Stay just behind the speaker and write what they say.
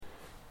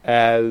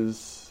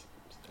As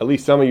at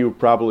least some of you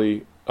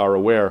probably are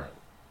aware,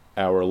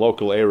 our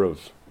local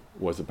Eruv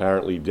was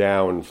apparently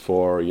down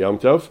for Yom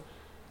Tov,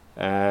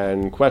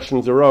 and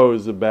questions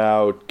arose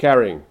about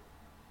carrying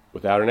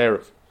without an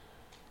Eruv.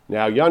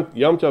 Now, Yom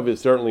Tov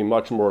is certainly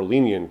much more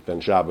lenient than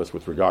Shabbos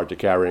with regard to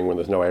carrying when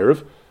there's no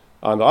Eruv.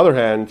 On the other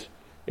hand,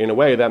 in a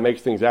way, that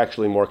makes things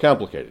actually more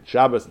complicated.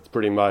 Shabbos, it's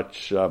pretty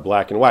much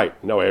black and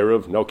white. No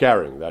Eruv, no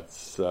carrying.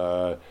 That's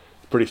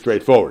pretty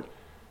straightforward.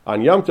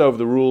 On Yom Tov,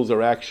 the rules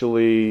are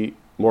actually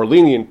more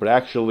lenient, but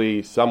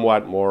actually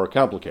somewhat more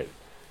complicated.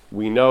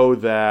 We know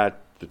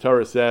that the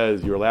Torah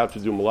says you're allowed to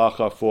do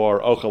malacha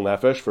for ochel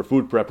nefesh, for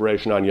food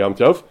preparation on Yom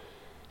Tov,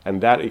 and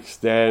that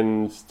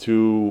extends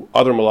to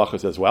other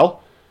malachas as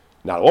well.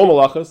 Not all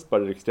malachas,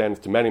 but it extends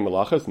to many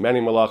malachas. Many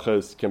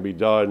malachas can be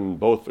done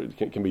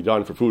can be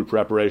done for food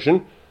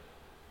preparation.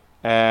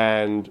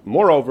 And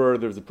moreover,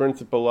 there's a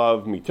principle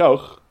of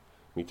mitoch,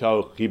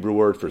 Hebrew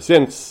word for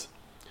since,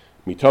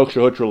 mitoch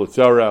shehutra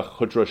l'tzarech,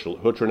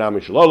 hutra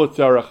nami shelo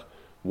l'tzarech.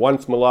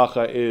 Once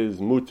malacha is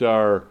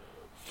mutar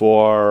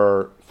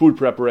for food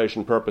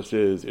preparation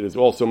purposes, it is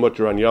also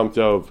mutar on Yom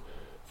Tov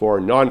for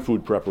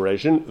non-food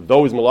preparation.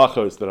 Those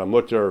malachos that are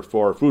mutar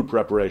for food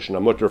preparation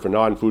are mutar for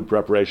non-food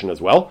preparation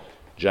as well,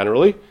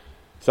 generally.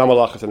 Some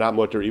malachos are not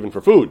mutar even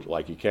for food,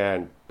 like you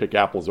can pick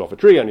apples off a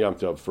tree on Yom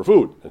Tov for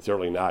food, and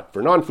certainly not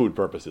for non-food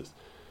purposes.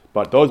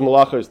 But those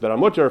malachos that are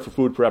mutar for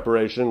food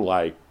preparation,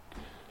 like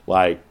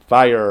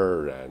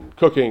fire and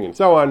cooking and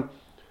so on,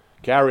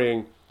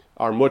 carrying,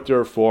 are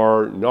mutar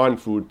for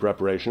non-food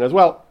preparation as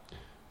well.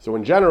 So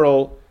in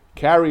general,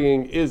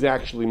 carrying is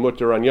actually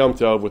mutar on Yom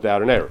Tov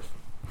without an Eruv.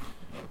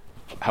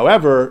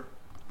 However,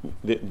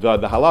 the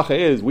halacha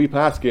is, we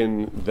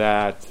paskin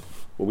that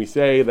when we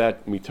say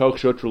that mitoch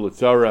shutru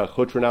l'tzarech,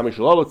 hutra nami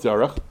shelo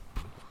l'tzarech,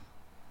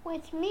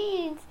 which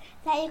means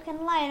that you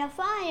can light a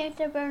fire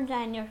to burn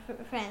down your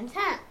friend's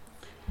house.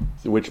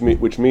 So which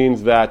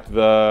means that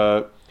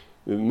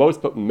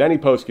most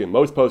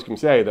poskim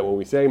say that when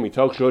we say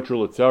mitoch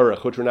shutru l'tzarech,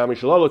 hutra nami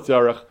shelo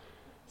l'tzarech,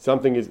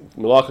 something is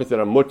malachas that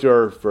are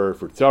mutar for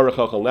tzarech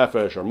ochel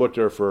nefesh, or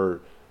mutar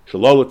for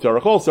shelo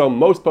l'tzarech. Also,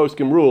 most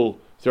poskim rule,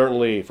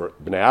 certainly for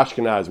Bnei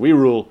Ashkenaz, we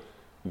rule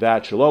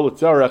that shelo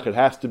l'tzarech, it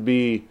has to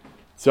be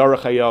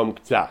tzarech hayom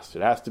k'tzas.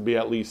 It has to be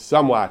at least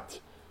somewhat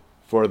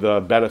for the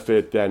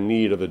benefit and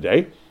need of the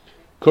day.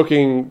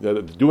 Cooking,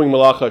 doing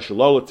malacha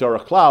shelo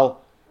l'tzarech klal,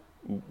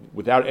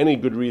 without any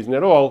good reason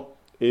at all,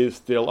 is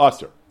still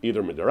asur,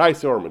 either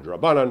midaraisa or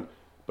midrabanan.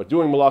 But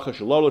doing malacha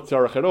shelo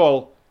l'tzarech at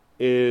all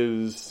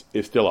is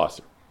still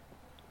asur.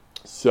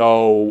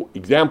 So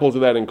examples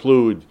of that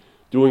include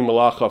doing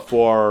malacha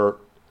for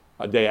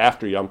a day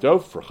after Yom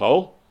Tov, for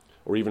Chol,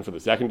 or even for the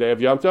second day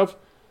of Yom Tov.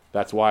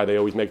 That's why they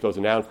always make those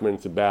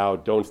announcements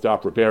about don't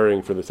stop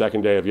preparing for the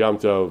second day of Yom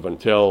Tov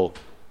until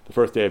the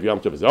first day of Yom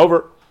Tov is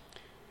over.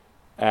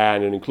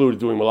 And it includes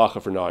doing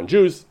malacha for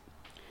non-Jews.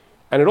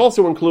 And it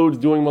also includes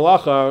doing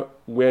malacha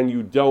when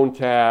you don't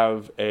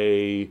have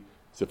a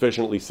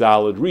sufficiently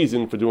solid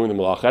reason for doing the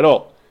malacha at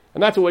all.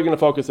 And that's what we're going to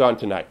focus on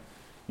tonight.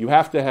 You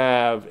have to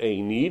have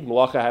a need.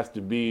 Malacha has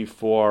to be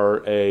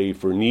for a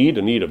need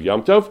of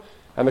Yom Tov.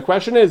 And the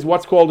question is,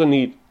 what's called a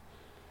need?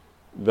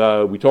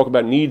 We talk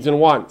about needs and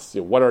wants.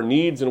 What are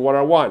needs and what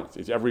are wants?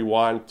 Is every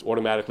want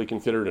automatically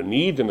considered a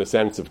need in the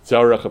sense of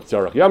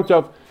tzarech Yom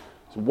Tov?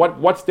 So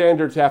what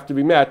standards have to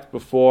be met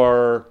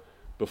before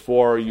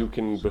you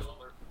can?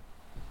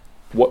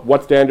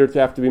 What standards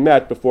have to be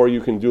met before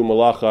you can do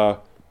malacha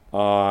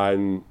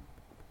on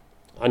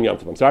Yom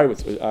Tov? I'm sorry,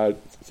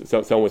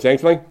 someone was saying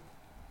something.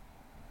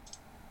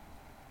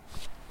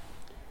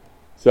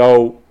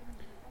 So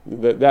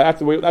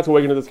that's what we're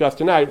going to discuss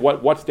tonight.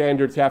 What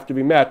standards have to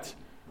be met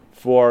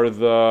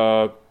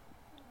to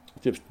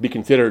be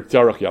considered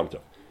tzarech Yom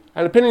Tov?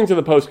 And opinions of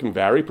the poskim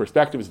vary,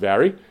 perspectives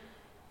vary.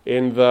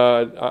 On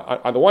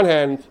the one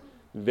hand,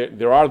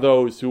 there are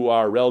those who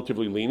are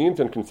relatively lenient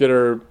and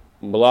consider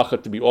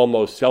malacha to be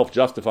almost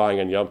self-justifying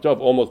on Yom Tov.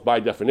 Almost by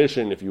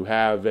definition, if you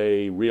have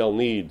a real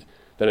need,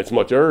 then it's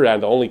mutter,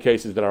 and the only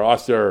cases that are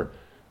asur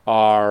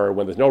are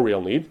when there's no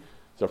real need.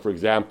 So, for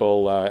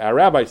example, our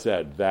rabbi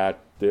said that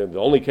the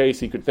only case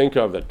he could think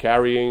of that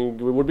carrying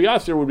would be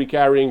asur would be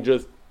carrying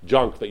just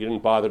junk that you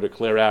didn't bother to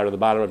clear out of the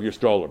bottom of your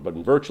stroller. But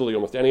in virtually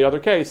almost any other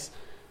case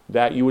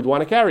that you would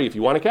want to carry, if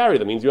you want to carry,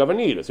 that means you have a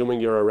need. Assuming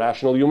you're a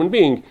rational human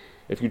being,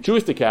 if you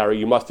choose to carry,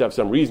 you must have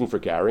some reason for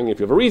carrying. If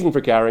you have a reason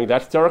for carrying,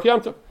 that's tzarech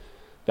Yom Tov.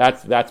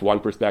 That's one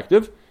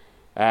perspective.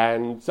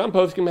 And some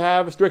poskim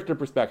have a stricter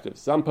perspective.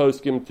 Some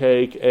poskim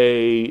take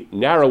a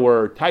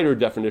narrower, tighter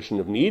definition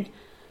of need.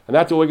 And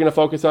that's what we're going to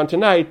focus on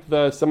tonight,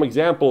 some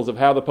examples of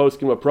how the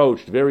poskim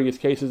approached various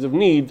cases of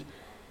need,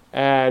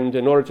 and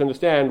in order to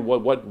understand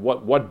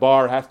what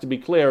bar has to be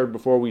cleared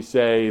before we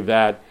say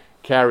that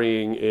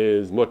carrying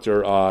is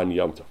mutter on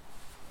Yom Tov.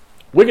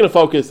 We're going to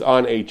focus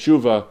on a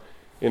tshuva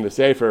in the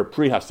Sefer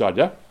Pri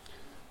Hasada.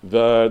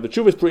 The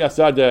Tshuvas Pri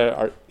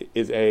Hasada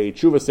is a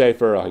tshuva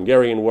sefer, a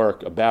Hungarian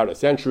work about a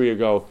century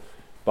ago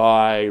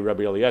by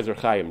Rabbi Eliezer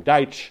Chaim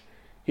Deitch.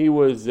 He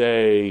was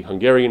a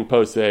Hungarian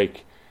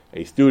posek,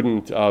 a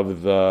student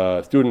of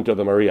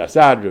the Maria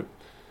Sadr.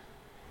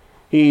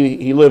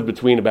 He lived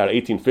between about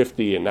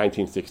 1850 and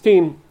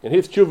 1916. In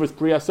his Tshuvas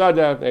Pri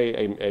Asada,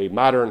 a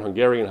modern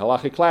Hungarian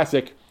halachic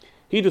classic,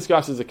 he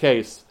discusses a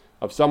case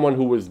of someone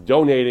who was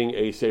donating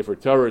a Sefer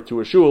Torah to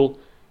a shul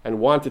and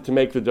wanted to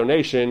make the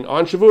donation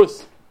on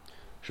Shavuos.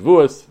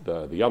 Shavuos,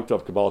 the Yom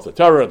Tov Kabbalas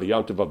HaTorah, the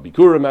Yom Tov of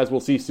Bikurim, as we'll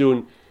see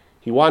soon.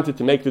 He wanted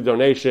to make the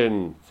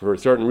donation for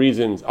certain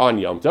reasons on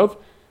Yom Tov,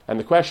 and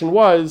the question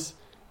was,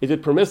 is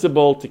it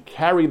permissible to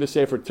carry the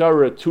Sefer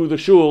Torah to the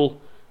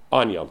shul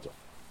on Yom Tov?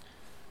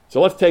 So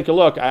let's take a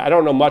look. I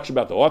don't know much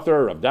about the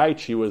author, Rav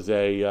Deitch. He was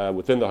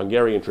within the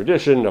Hungarian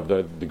tradition of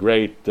the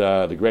great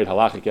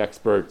halachic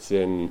experts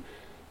in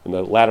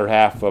the latter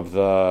half of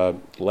the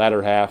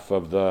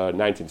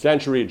 19th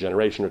century, a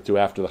generation or two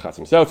after the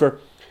Chassam Sofer.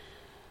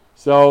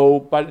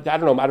 So, but I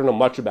don't know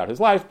much about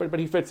his life, but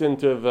he fits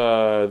into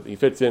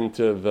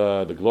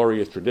the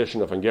glorious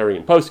tradition of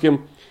Hungarian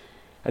poskim,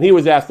 and he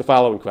was asked the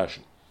following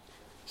question: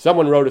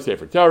 someone wrote a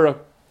Sefer Torah,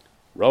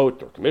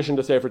 wrote or commissioned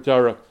a Sefer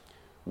Torah,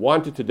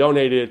 wanted to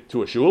donate it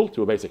to a shul,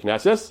 to a basic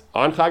Knesset,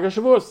 on Chag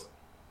HaShavuos.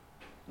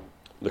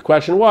 The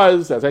question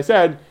was, as I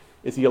said,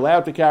 is he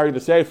allowed to carry the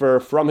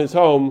Sefer from his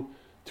home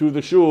to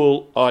the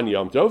shul on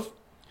Yom Tov?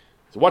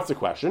 So what's the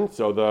question?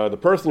 So the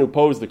person who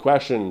posed the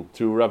question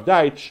to Rav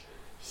Deitch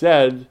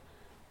said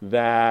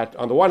that,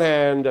 on the one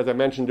hand, as I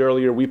mentioned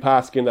earlier, we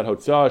paskin that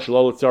hotzah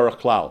shalol tzarach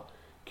klal,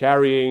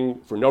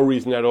 carrying for no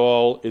reason at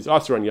all, is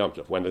asur on Yom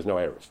Tov, when there's no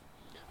Erev.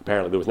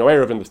 Apparently there was no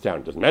Erev in this town.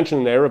 It doesn't mention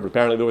an Erev, but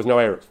apparently there was no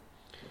Erev.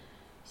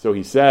 So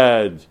he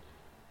said,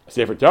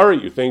 Sefer Torah,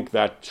 you think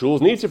that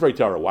shuls need Sefer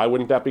Torah. Why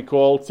wouldn't that be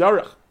called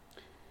tzarech?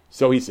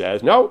 So he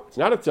says, no, it's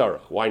not a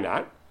tzarech. Why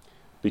not?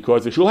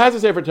 Because the shul has a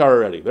Sefer Torah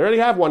already. They already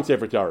have one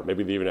Sefer Torah.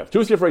 Maybe they even have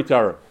two Sefer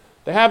Torah.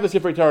 They have the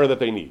Sefer Torah that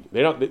they need.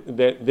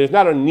 There's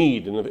not a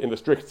need in the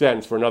strict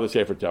sense for another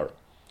Sefer Torah.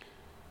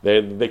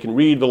 They can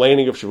read the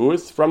laning of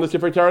Shavuos from the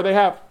Sefer Torah they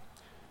have.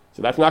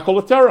 So that's not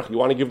called a tzarech. You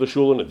want to give the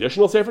shul an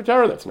additional Sefer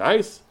Torah? That's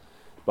nice.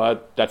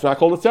 But that's not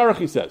called a tzarech,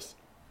 he says.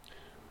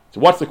 So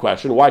what's the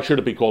question? Why should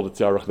it be called a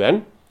tzarech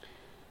then?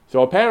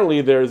 So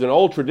apparently there's an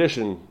old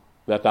tradition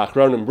that the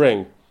Achronim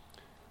bring,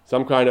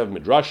 some kind of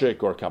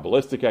midrashic or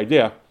Kabbalistic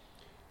idea,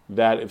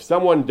 that if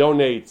someone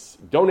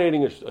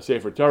donating a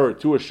Sefer Torah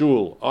to a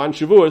shul on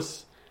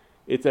Shavuos,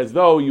 it's as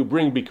though you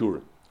bring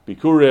Bikurim.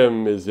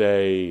 Bikurim is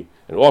an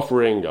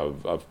offering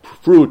of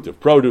fruit, of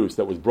produce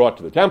that was brought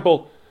to the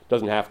temple. It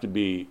doesn't have to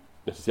be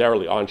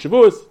necessarily on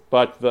Shavuos,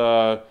 but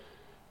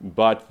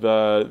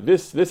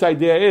this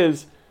idea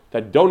is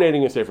that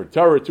donating a Sefer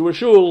Torah to a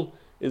shul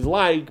is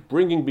like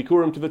bringing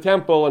Bikurim to the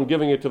temple and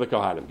giving it to the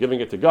Kohanim, giving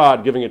it to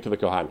God, giving it to the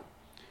Kohanim.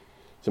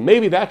 So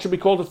maybe that should be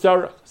called a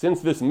tzarech,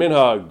 since this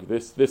minhag,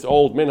 this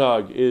old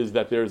minhag, is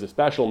that there's a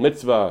special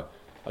mitzvah,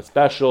 a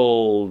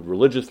special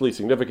religiously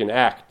significant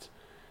act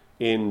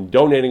in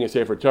donating a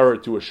Sefer Torah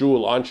to a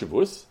shul on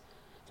Shavuos.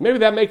 So maybe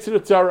that makes it a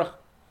tzarech.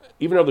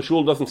 Even though the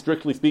shul doesn't,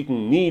 strictly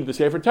speaking, need the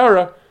Sefer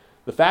Torah,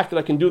 the fact that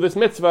I can do this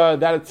mitzvah,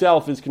 that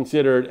itself is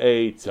considered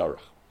a tzarech.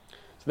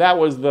 So that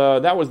was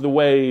the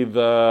way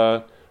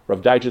the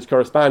Rav Deitch's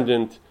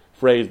correspondent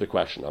phrased the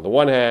question. On the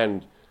one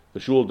hand, the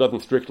shul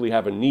doesn't strictly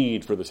have a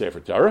need for the Sefer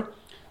Torah.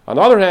 On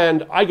the other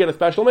hand, I get a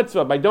special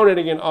mitzvah by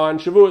donating it on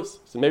Shavuos.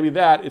 So maybe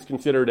that is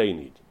considered a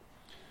need.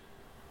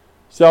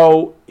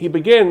 So he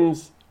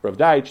begins, Rav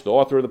Deitch, the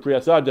author of the Pri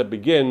Asada,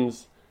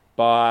 begins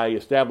by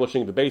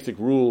establishing the basic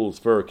rules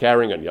for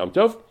carrying on Yom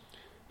Tov.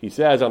 He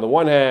says, on the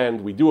one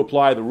hand, we do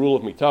apply the rule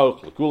of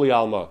mitoch, l'kuli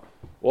alma.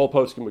 All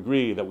poskim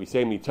agree that we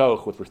say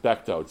mitoch with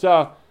respect to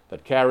hotzah,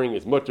 that carrying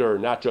is mutter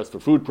not just for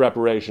food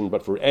preparation,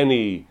 but for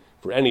any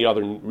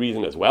other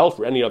reason as well,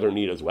 for any other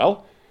need as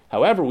well.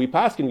 However, we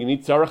paskin, you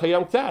need tzarech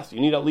hayom tzas. You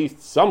need at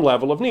least some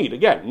level of need.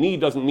 Again, need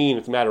doesn't mean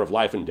it's a matter of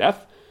life and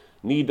death.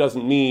 Need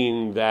doesn't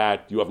mean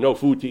that you have no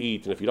food to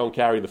eat, and if you don't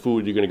carry the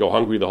food, you're going to go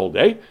hungry the whole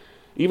day.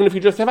 Even if you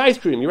just have ice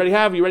cream, you already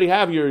have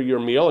your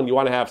meal, and you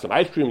want to have some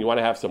ice cream, you want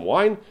to have some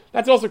wine,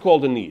 that's also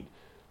called a need.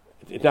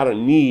 It's not a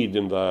need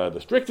in the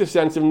strictest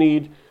sense of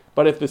need,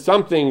 but if there's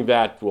something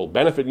that will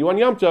benefit you on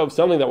Yom Tov,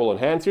 something that will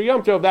enhance your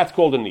Yom Tov, that's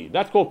called a need.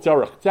 That's called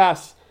tzarech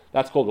tzas.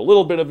 That's called a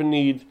little bit of a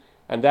need,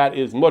 and that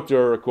is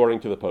mutter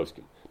according to the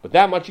poskim. But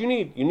that much you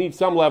need. You need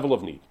some level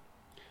of need.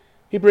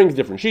 He brings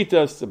different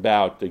shitas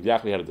about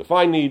exactly how to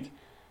define need.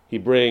 He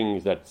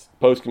brings that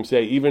poskim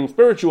say even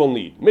spiritual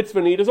need,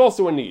 mitzvah need, is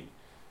also a need.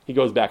 He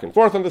goes back and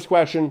forth on this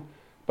question,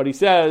 but he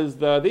says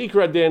the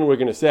Ikra Din, we're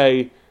going to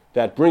say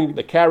that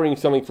carrying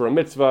something for a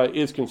mitzvah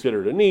is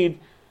considered a need.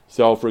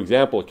 So, for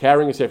example,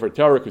 carrying a Sefer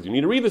Torah because you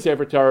need to read the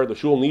Sefer Torah, the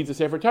shul needs a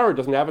Sefer Torah,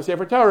 doesn't have a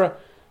Sefer Torah,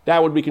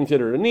 that would be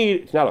considered a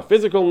need. It's not a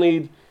physical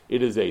need.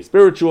 It is a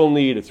spiritual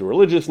need. It's a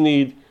religious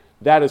need.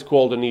 That is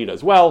called a need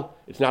as well.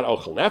 It's not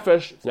ochel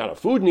nefesh. It's not a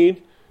food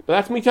need. But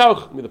that's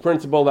mitoch. The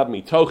principle that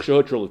mitoch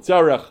shehutra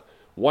l'tzarech.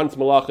 Once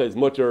malacha is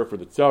mutter for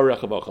the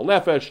tzarech of ochel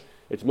nefesh,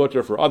 it's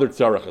mutter for other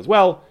tzarech as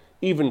well.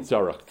 Even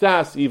tzarech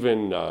tzas,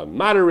 even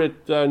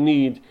moderate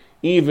need,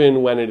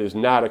 even when it is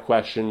not a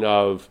question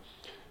of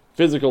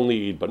physical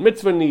need, but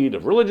mitzvah need,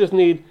 of religious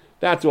need,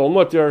 that's all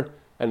mutter.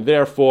 and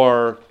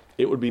therefore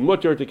it would be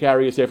mutter to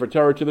carry a Sefer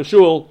Torah to the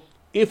shul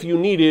if you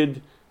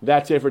needed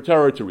that Sefer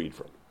Torah to read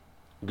from.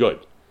 Good.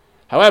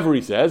 However,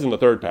 he says in the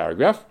third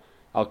paragraph,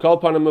 Al kol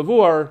panim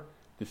mavur,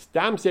 the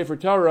stam Sefer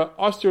Torah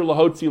osir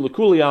lahotzi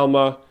lekuli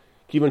alma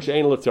kivan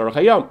she'ein l'tzarach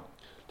hayom.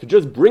 To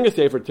just bring a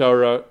Sefer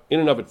Torah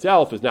in and of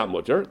itself is not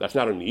mutter. That's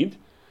not a need.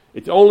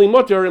 It's only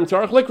mutter in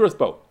tzarach likros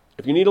bo.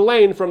 If you need a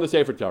lane from the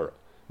Sefer Torah,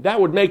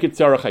 that would make it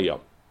tzarach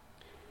hayom.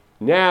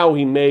 Now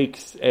he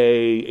makes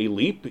a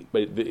leap,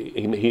 but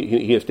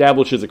he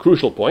establishes a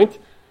crucial point,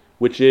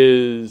 which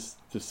is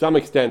to some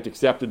extent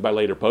accepted by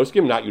later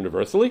poskim, not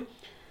universally.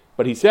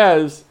 But he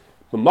says,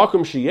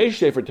 "B'makom sheyesh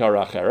Sefer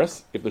Torah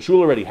acheres," if the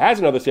shul already has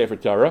another Sefer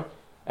Torah,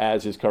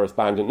 as his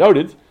correspondent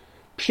noted,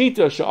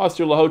 pshita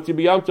she'asur lahotzi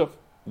b'yom tov,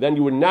 then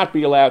you would not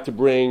be allowed to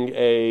bring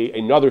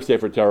another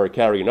Sefer Torah,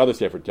 carry another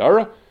Sefer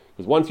Torah,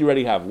 because once you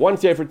already have one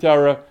Sefer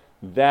Torah,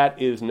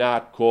 that is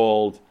not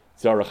called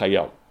tzarach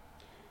hayom.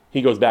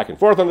 He goes back and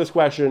forth on this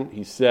question.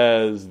 He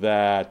says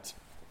that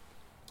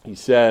when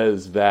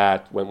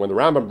the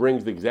Rambam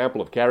brings the example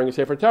of carrying a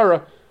Sefer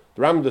Torah,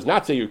 the Rambam does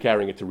not say you're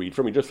carrying it to read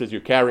from. He just says you're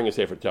carrying a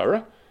Sefer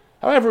Torah.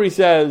 However, he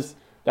says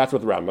that's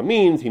what the Rambam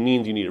means. He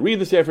means you need to read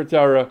the Sefer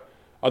Torah.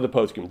 Other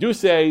poskim do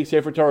say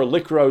Sefer Torah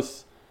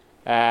likros.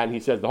 And he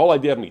says the whole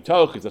idea of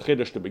mitoch is a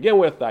chiddush to begin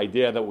with. The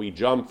idea that we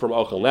jump from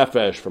ochel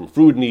nefesh, from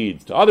food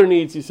needs to other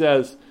needs, he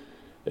says.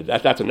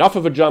 That's enough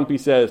of a jump, he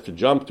says, to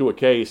jump to a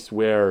case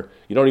where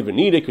you don't even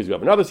need it because you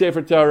have another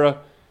Sefer Torah.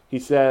 He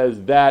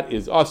says that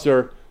is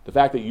usher. The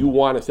fact that you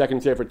want a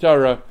second Sefer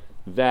Torah,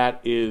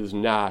 that is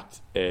not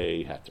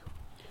a heter.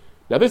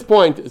 Now this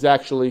point is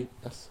actually...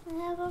 Yes? I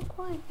have a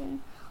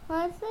question.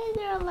 Let's say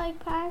there are like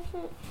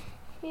parachute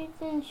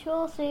sheets in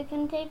shul, so you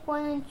can take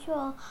one in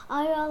shul.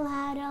 Are you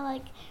allowed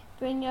to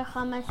bring your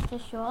chumash to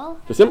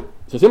shul? So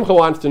Simcha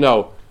wants to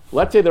know,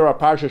 let's say there are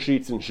parsha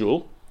sheets in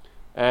shul,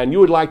 and you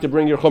would like to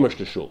bring your chumash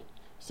to shul.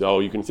 So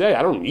you can say,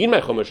 I don't need my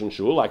chumash in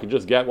shul, I could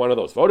just get one of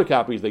those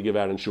photocopies they give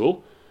out in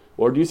shul.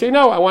 Or do you say,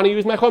 no, I want to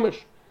use my chumash?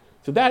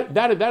 So that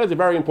is a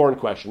very important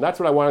question. That's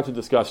what I wanted to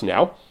discuss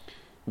now.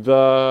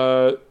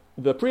 The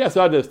Pri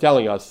Asada is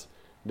telling us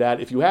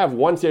that if you have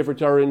one Sefer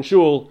Torah in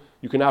shul,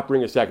 you cannot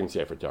bring a second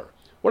Sefer Torah.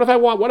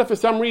 What if for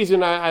some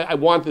reason I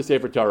want the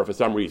Sefer Torah for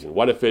some reason?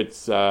 What if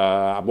it's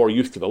I'm more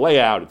used to the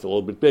layout, it's a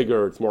little bit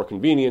bigger, it's more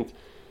convenient?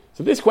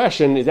 So this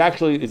question is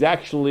actually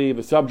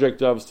the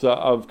subject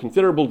of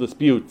considerable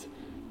dispute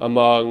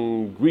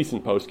among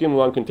recent poskim,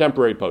 among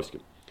contemporary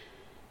poskim.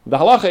 The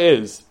halacha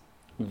is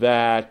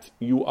that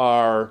you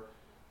are,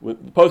 the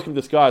poskim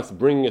discuss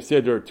bringing a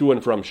siddur to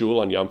and from shul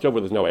on Yom Tov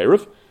where there's no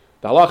eruv.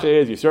 The halacha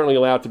is you're certainly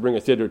allowed to bring a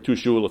siddur to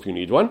shul if you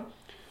need one.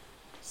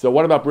 So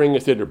what about bringing a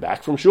siddur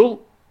back from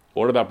shul?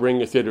 What about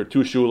bringing a siddur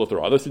to shul if there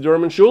are other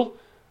siddurim in shul?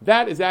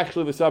 That is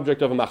actually the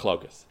subject of a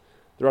machlokas.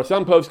 There are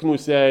some poskim who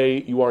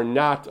say you are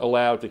not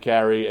allowed to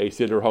carry a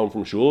siddur home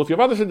from shul if you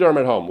have other siddurim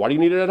at home. Why do you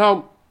need it at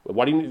home?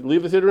 Why do you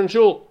leave the siddur in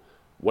shul?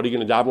 What are you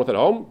going to daven with at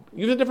home?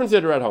 Use a different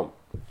siddur at home.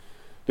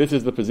 This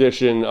is the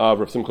position of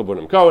Rav Simcha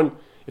Bunim Cohen.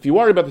 If you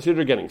worry about the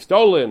siddur getting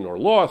stolen or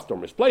lost or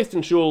misplaced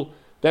in shul,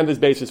 then there's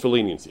basis for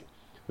leniency.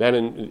 Then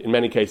in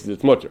many cases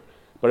it's mutter.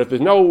 But if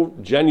there's no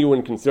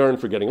genuine concern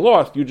for getting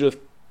lost, you just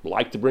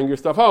like to bring your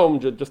stuff home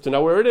just to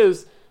know where it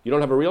is, you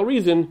don't have a real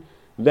reason,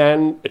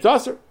 then it's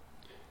usher.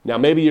 Now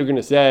maybe you're going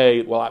to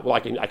say,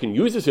 I can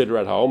use the siddur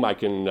at home, I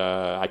can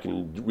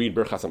read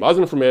Birchas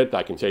Hamazon from it,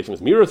 I can say some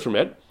Zmiros from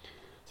it.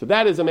 So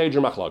that is a major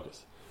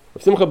machlokas.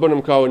 Rav Simcha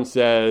Bunim Cohen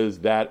says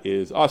that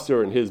is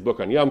usher in his book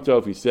on Yom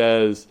Tov. He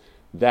says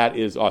that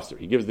is usher.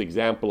 He gives the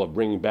example of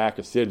bringing back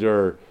a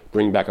siddur,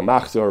 bringing back a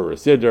machzor or a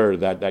siddur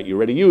that you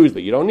already used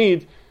that you don't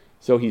need.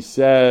 So he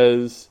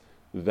says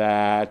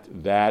that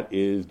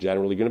is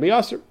generally going to be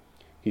usher.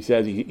 He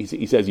says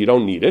he says you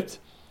don't need it.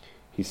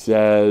 He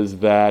says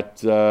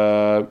that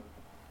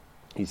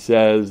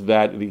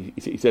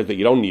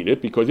you don't need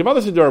it because you have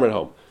other siddurim at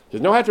home.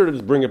 There's no heter to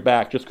just bring it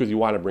back just because you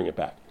want to bring it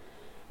back.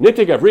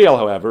 Nitta Gavriel,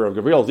 however, of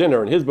Gavriel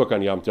Zinner, in his book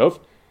on Yom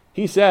Tov,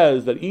 he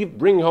says that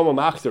bringing home a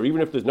machzor,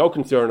 even if there's no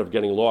concern of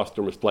getting lost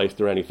or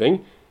misplaced or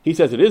anything, he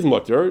says it is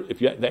mutter. The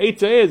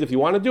eitzah is, if you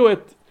want to do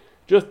it,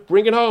 just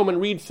bring it home and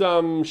read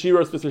some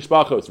shiros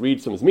v'sishpachos,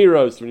 read some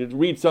zmiros,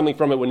 read something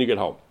from it when you get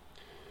home.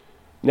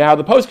 Now,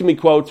 the poskim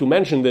quotes who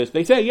mention this,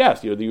 they say,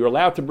 yes, you're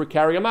allowed to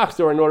carry a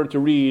machzor in order to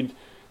read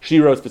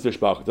shiros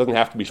v'sishpachos. It doesn't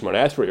have to be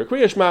Shemona Esrei or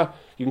Kriya Shema.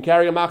 You can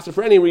carry a machzor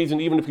for any reason,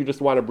 even if you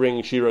just want to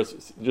bring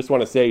shiros, just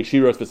want to say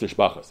shiros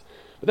v'sishpachos.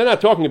 But they're not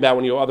talking about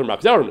when you have other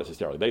machzorim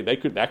necessarily.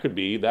 That could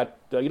be that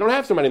you don't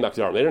have so many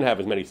machzorim. They didn't have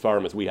as many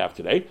svarim as we have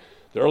today.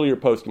 The earlier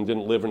poskim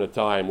didn't live in a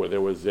time where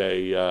there was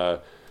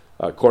a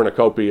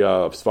cornucopia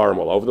of svarim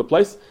all over the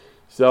place.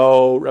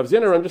 So Rav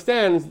Zinner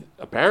understands,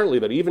 apparently,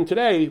 that even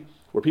today,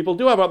 where people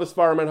do have other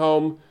svarim at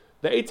home,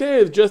 the eitzah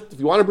is just, if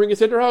you want to bring a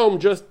siddur home,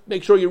 just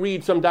make sure you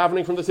read some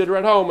davening from the siddur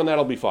at home, and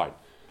that'll be fine.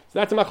 So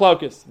that's a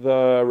machlokes.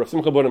 The Rav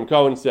Simcha Bunim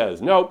Cohen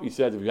says, nope. He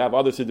says if you have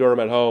other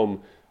siddurim at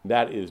home,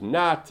 that is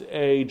not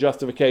a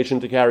justification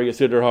to carry a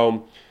siddur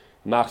home,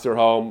 machzor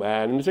home.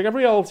 And Mr.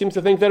 Gabriel seems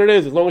to think that it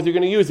is. As long as you're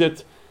going to use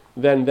it,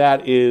 then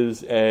that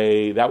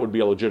would be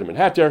a legitimate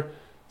heter.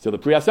 So the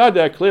Pri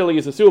Hasada clearly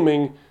is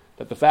assuming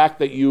that the fact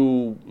that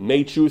you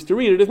may choose to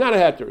read it is not a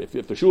heter.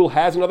 If the shul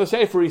has another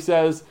sefer, he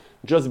says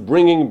just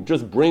bringing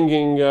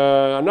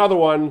another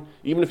one,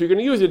 even if you're going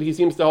to use it, he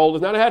seems to hold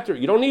is not a heter.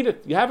 You don't need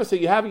it. You have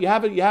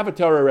a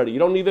Torah already. You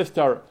don't need this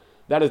Torah.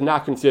 That is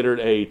not considered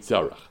a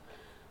tzarech.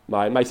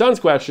 My son's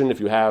question: if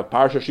you have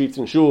parsha sheets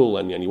in shul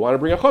and you want to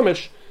bring a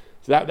chumash,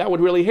 so that would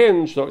really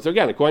hinge. So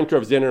again, according to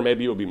Rav Zinner,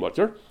 maybe it would be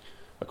mutter.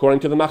 According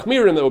to the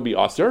Machmirim, that would be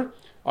aser.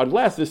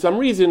 Unless there's some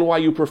reason why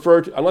you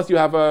prefer to, unless you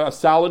have a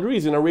solid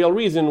reason, a real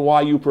reason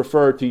why you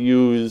prefer to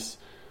use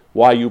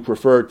the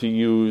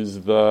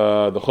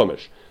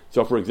chumash.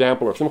 So, for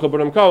example, Rav Simcha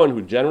Baram Cohen,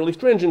 who's generally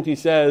stringent, he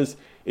says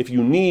if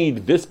you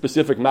need this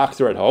specific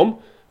machzor at home,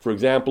 for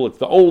example, it's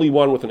the only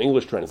one with an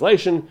English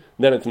translation,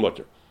 then it's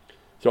mutter.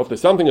 So, if there's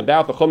something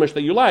about the chumash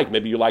that you like,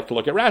 maybe you like to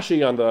look at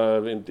Rashi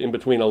in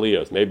between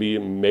aliyos,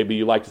 maybe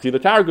you like to see the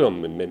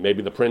Targum,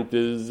 maybe the print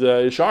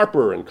is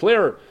sharper and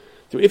clearer.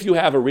 So if you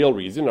have a real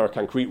reason or a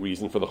concrete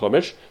reason for the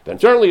chumash, then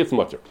certainly it's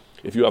mutter.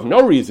 If you have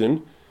no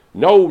reason,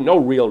 no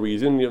real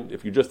reason,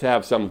 if you just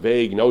have some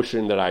vague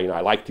notion that I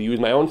like to use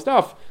my own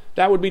stuff,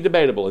 that would be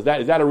debatable. Is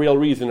that a real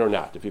reason or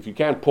not? If you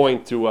can't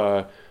point to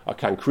a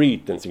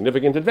concrete and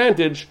significant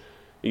advantage,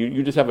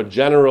 you just have a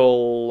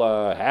general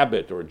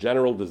habit or a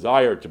general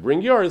desire to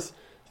bring yours,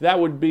 that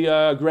would be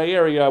a gray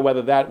area,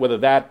 whether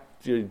that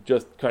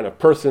just kind of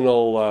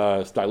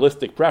personal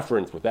stylistic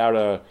preference without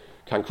a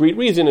concrete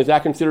reason, is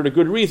that considered a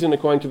good reason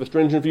according to the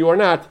stringent view or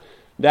not?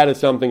 That is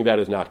something that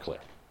is not clear.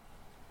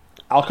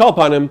 I'll call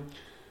upon him.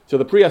 So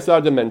the Pri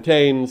Hasada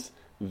maintains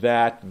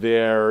that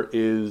there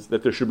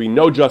should be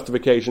no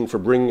justification for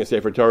bringing a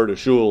Sefer Torah to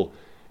shul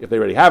if they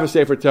already have a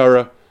Sefer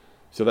Torah.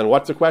 So then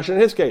what's the question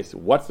in his case?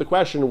 What's the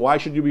question? Why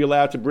should you be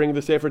allowed to bring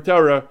the Sefer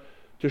Torah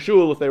to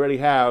shul if they already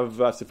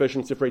have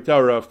sufficient Sefer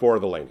Torah for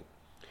the laning?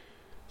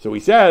 So he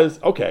says,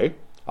 okay,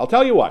 I'll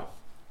tell you why.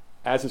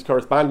 As his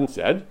correspondent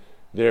said,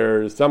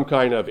 there's some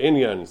kind of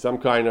inyan, some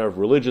kind of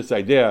religious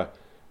idea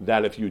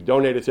that if you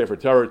donate a Sefer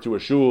Torah to a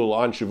shul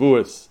on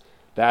Shavuos,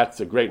 that's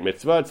a great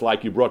mitzvah. It's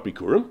like you brought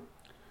Bikurim.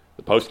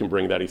 The post can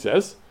bring that, he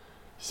says.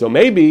 So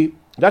maybe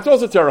that's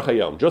also Tzarech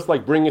Hayom, just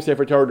like bringing a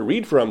Sefer Torah to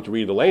read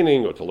the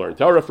laning, or to learn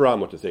Torah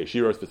from, or to say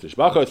Shiros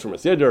V'Tishbachos from a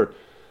Siddur,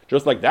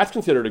 just like that's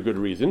considered a good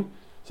reason.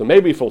 So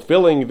maybe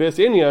fulfilling this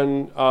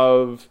inyan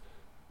of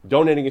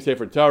donating a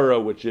Sefer Torah,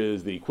 which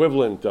is the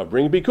equivalent of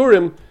bringing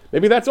Bikurim,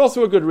 maybe that's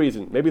also a good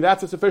reason. Maybe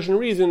that's a sufficient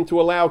reason to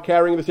allow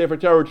carrying the Sefer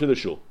Torah to the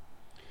shul.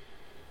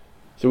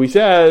 So he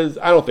says,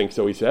 I don't think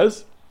so, he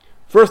says.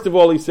 First of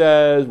all, he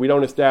says, we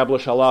don't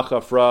establish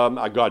halacha from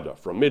Agada,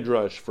 from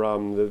Midrash,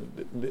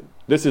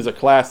 this is a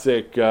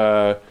classic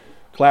rule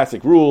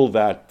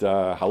that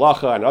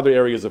halacha and other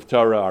areas of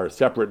Torah are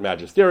separate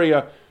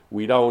magisteria.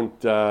 We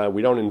don't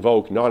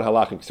invoke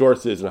non-halachic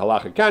sources in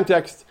halachic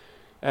context.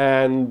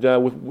 And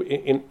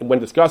when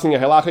discussing a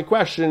halachic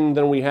question,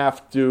 then we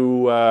have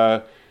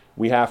to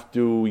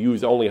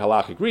use only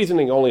halachic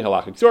reasoning, only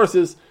halachic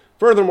sources.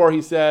 Furthermore,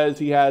 he says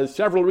he has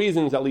several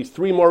reasons, at least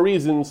 3 more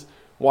reasons,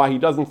 why he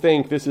doesn't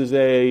think this is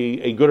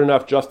a good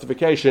enough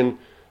justification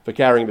for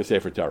carrying the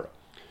Sefer Torah.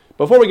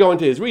 Before we go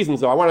into his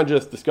reasons, though, I want to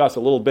just discuss a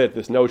little bit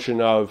this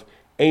notion of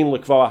ein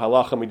likva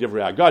halacha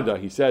midivrei Agada.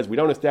 He says we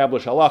don't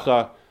establish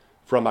halacha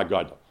from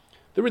Agada.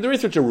 There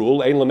is such a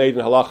rule, ein lameid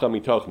halacha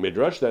mitoch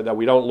midrash, that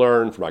we don't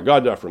learn from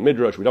Agada, from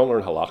midrash, we don't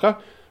learn halacha.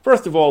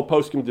 First of all,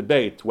 poskim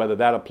debate whether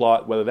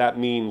that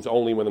means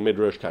only when the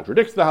midrash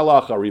contradicts the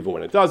halacha or even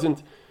when it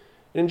doesn't.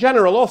 In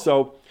general,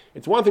 also,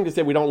 it's one thing to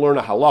say we don't learn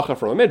a halacha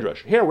from a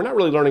midrash. Here, we're not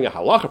really learning a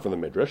halacha from the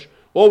midrash.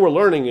 All we're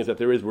learning is that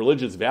there is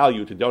religious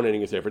value to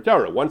donating a Sefer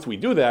Torah. Once we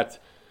do that,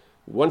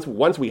 once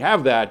we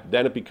have that,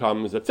 then it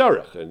becomes a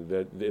tzarech, and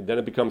then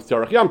it becomes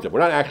tzarech Yom Tov.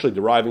 We're not actually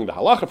deriving the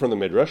halacha from the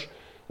midrash.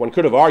 One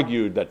could have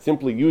argued that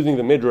simply using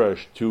the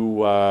midrash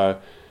to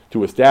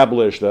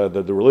establish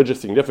the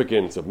religious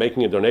significance of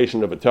making a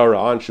donation of a Torah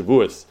on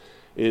Shavuos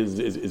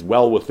is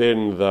well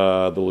within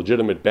the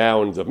legitimate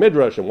bounds of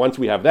midrash, and once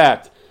we have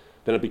that,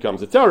 then it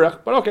becomes a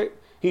tzarech. But okay,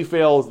 he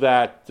feels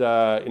that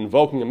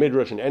invoking a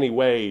midrash in any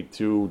way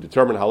to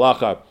determine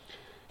halacha,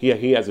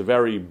 he has a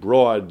very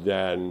broad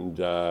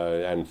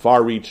and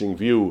far-reaching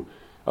view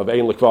of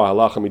ein likva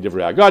halacha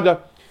midivrei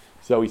Agada.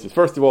 So he says,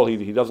 first of all,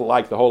 he doesn't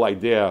like the whole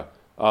idea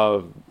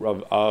of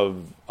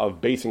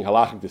basing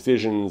halachic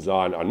decisions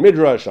on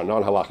midrash, on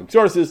non-halachic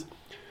sources.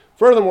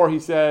 Furthermore, he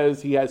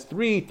says he has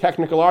 3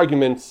 technical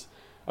arguments,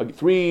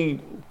 3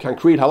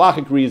 concrete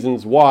halachic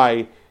reasons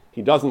why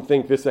he doesn't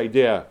think this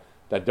idea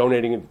that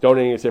donating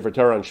a Sefer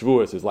Torah on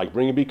Shavuos is like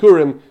bringing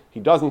Bikurim. He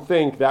doesn't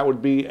think that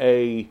would be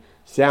a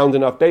sound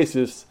enough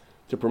basis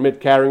to permit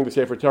carrying the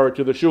Sefer Torah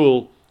to the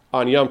shul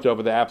on Yom Tov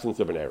in the absence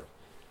of an Erev.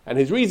 And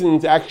his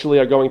reasons actually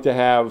are going to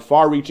have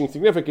far-reaching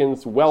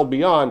significance well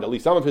beyond, at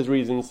least some of his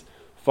reasons,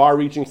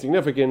 far-reaching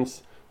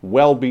significance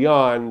well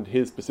beyond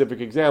his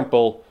specific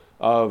example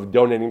of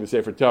donating the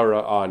Sefer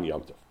Torah on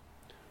Yom Tov.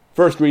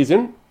 First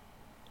reason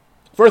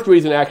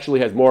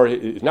actually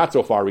is not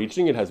so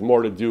far-reaching. It has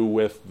more to do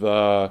with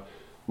the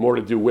more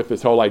to do with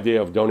this whole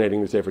idea of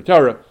donating the Sefer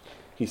Torah.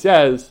 He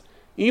says,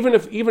 even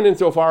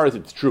insofar as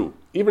it's true,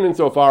 even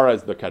insofar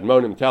as the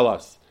Kadmonim tell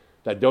us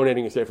that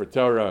donating a Sefer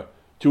Torah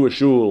to a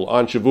shul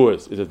on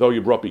Shavuos is as though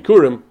you brought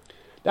Bikurim,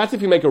 that's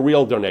if you make a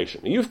real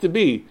donation. It used to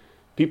be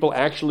people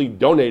actually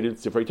donated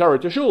Sefer Torah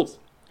to shuls.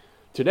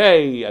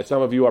 Today, as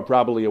some of you are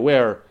probably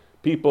aware,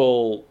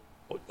 people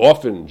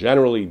often,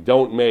 generally,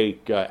 don't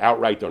make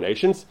outright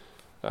donations.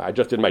 I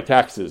just did my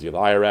taxes. The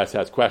IRS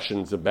has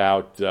questions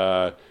about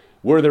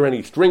were there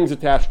any strings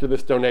attached to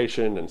this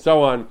donation and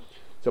so on.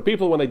 So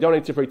people, when they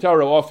donate Sefer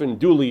Torah, often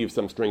do leave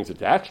some strings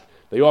attached.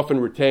 They often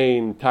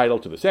retain title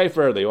to the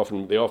Sefer. They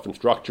often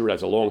structure it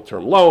as a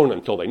long-term loan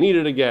until they need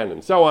it again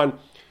and so on.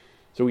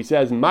 So he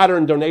says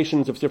modern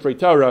donations of Sefer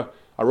Torah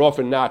are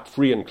often not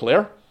free and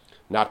clear,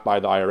 not by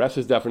the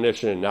IRS's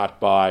definition, not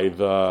by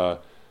the,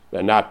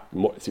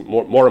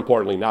 more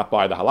importantly, not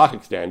by the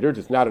halachic standards.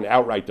 It's not an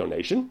outright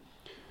donation.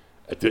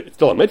 It's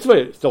still a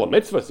mitzvah. It's still a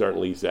mitzvah,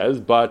 certainly, he says.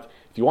 But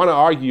if you want to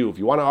argue,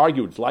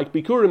 it's like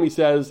Bikurim, he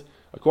says,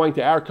 according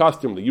to our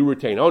custom, that you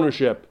retain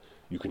ownership,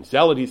 you can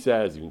sell it, he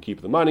says, you can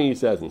keep the money, he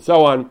says, and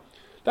so on.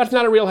 That's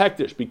not a real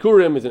hektish.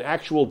 Bikurim is an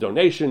actual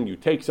donation. You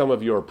take some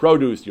of your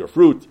produce, your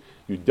fruit,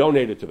 you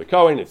donate it to the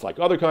Kohen. It's like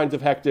other kinds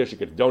of hektish. It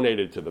gets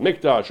donated to the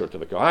Mikdash or to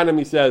the Kohanim,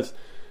 he says.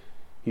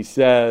 He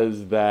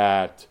says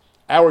that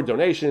our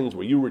donations,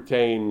 where you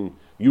retain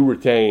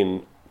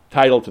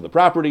title to the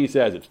property, he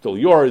says, it's still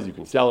yours, you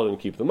can sell it and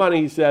keep the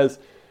money, he says.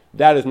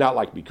 That is not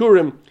like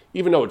Bikurim,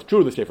 even though it's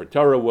true the Sefer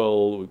Torah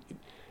will...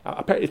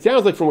 it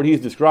sounds like from what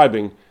he's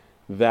describing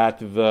that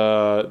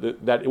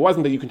that it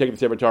wasn't that you can take the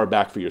Sefer Torah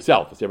back for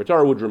yourself. The Sefer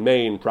Torah would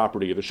remain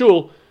property of the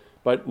shul,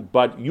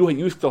 but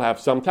you still have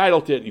some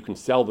title to it. You can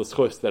sell the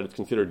schus that it's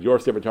considered your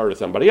Sefer Torah to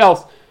somebody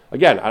else.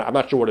 Again, I'm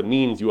not sure what it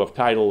means you have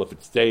title if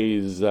it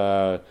stays...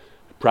 if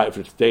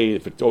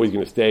it's always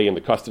going to stay in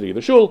the custody of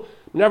the shul.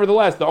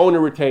 Nevertheless, the owner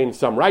retains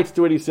some rights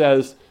to it, he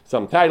says,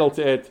 some title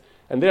to it,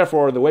 and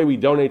therefore the way we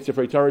donate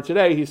Sefer Torah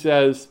today, he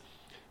says,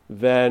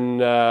 then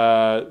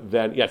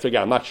yes,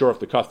 again, I'm not sure if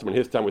the custom in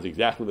his time was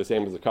exactly the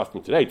same as the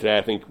custom today. Today,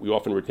 I think we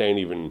often retain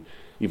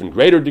even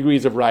greater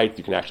degrees of rights.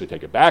 You can actually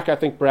take it back, I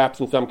think, perhaps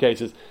in some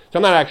cases. So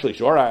I'm not actually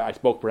sure. I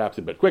spoke perhaps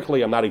a bit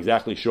quickly. I'm not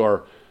exactly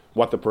sure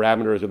what the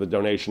parameters of the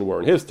donation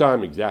were in his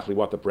time, exactly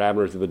what the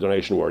parameters of the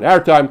donation were in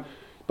our time.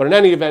 But in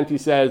any event, he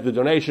says the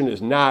donation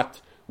is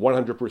not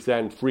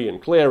 100% free and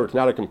clear. It's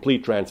not a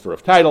complete transfer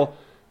of title.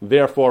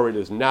 Therefore, it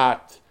is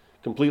not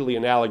completely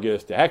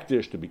analogous to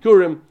hektish, to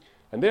bikurim.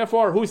 And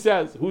therefore, who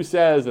says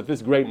that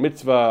this great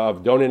mitzvah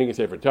of donating a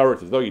Sefer Torah,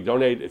 it's as though you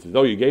donate, it's as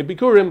though you gave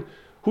bikurim,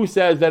 who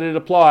says that it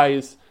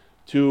applies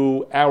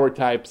to our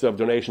types of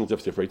donations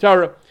of Sefer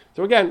Torah?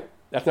 So again,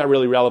 that's not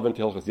really relevant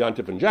to Hilchos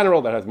Yontif in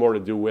general. That has more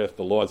to do with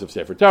the laws of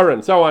Sefer Torah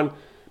and so on.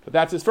 But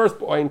that's his first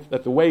point,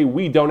 that the way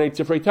we donate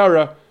Sefer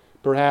Torah,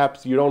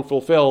 perhaps you don't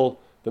fulfill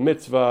the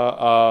mitzvah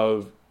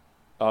of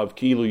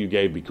kilu you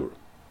gave bikurim.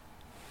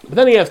 But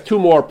then he has two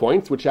more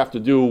points which have to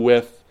do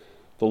with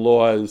the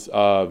laws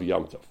of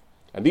Yom Tov.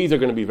 And these are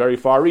going to be very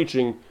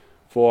far-reaching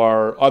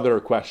for other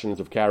questions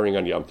of carrying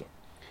on Yom Tov.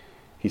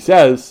 He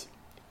says,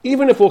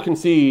 even if we'll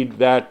concede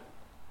that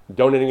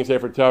donating a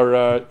Sefer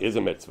Torah is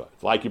a mitzvah,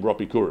 it's like you brought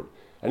bikurim,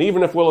 and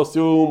even if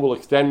we'll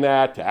extend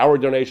that to our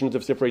donations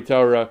of Sefer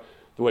Torah,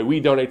 the way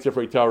we donate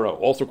Sefer Torah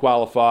also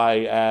qualify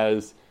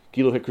as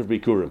kilu hikriv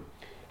bikurim.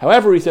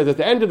 However, he says, at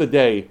the end of the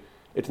day,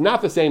 it's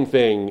not the same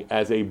thing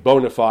as a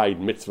bona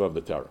fide mitzvah of the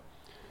Torah.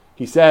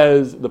 He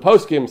says the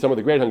poskim, some of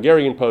the great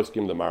Hungarian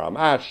poskim, the Maram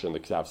Ash and the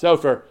Ksav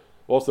Sofer,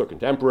 also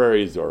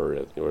contemporaries or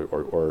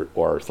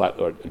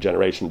a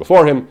generation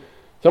before him,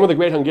 some of the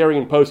great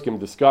Hungarian poskim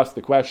discuss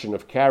the question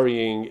of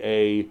carrying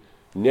a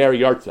ner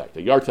yartzeit,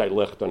 a yartzeit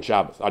licht on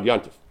Shabbos, ad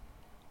Yontif.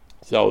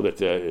 So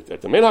it's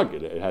a minhag.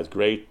 It has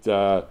great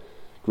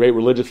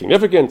religious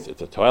significance.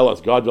 It's a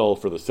toelas gadol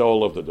for the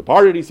soul of the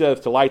departed, he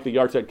says, to light the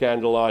yartzeit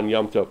candle on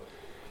Yom Tov.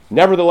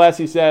 Nevertheless,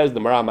 he says,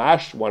 the Maram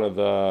Ash, one of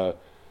the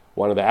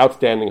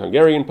outstanding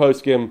Hungarian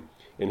poskim,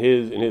 in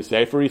his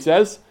sefer, he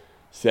says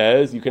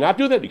you cannot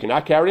do that. You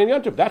cannot carry on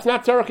Yom Tov. That's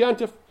not tzarech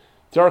Yontif.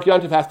 Tzarech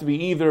Yontif has to be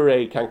either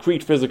a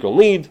concrete physical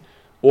need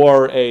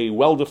or a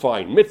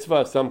well-defined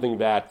mitzvah, something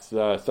that's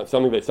a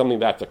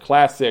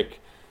classic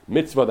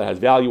mitzvah that has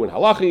value in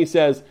halacha. He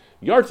says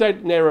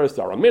yartzeit neros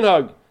are a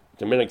minhag.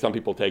 It's a minhag some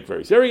people take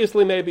very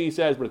seriously, maybe, he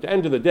says, but at the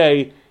end of the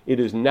day, it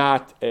is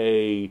not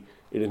a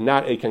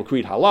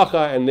concrete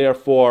halacha, and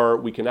therefore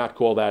we cannot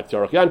call that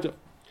tzarech Yontif.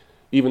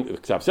 Even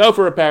Ksav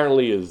Sofer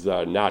apparently is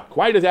not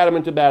quite as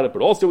adamant about it,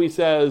 but also he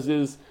says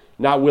is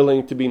not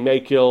willing to be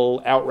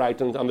makil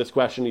outright on this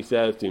question. He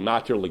says to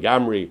matir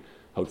legamri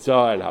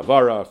hotza and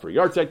havara for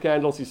yartzeit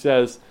candles. He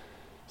says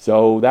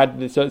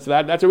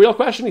that's a real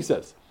question. He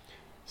says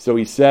so.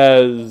 He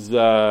says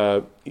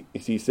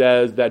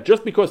that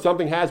just because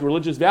something has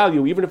religious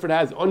value, even if it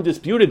has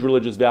undisputed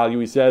religious value,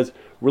 he says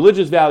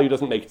religious value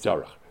doesn't make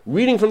tzarech.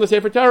 Reading from the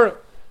Sefer Torah,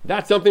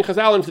 that's something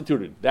Chazal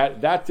instituted.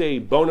 That's a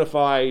bona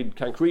fide,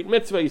 concrete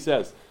mitzvah, he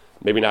says.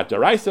 Maybe not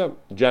deraisa,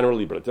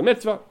 generally, but it's a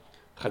mitzvah.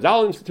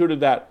 Chazal instituted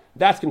that.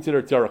 That's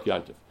considered tzarech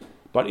Yontif.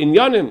 But in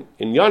Yanim,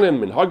 in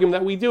Hagim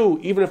that we do,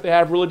 even if they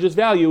have religious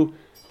value,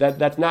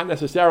 that's not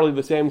necessarily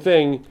the same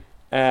thing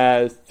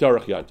as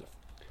Tzarech Yantif.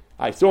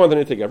 I saw on the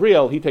Nitei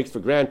Gabriel, he takes for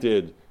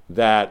granted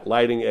that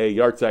lighting a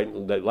ner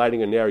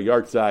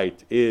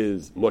yahrzeit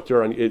is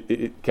mutter, and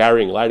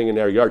lighting a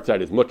ner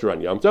yahrzeit is mutter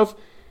on Yom Tov.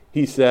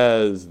 He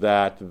says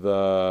that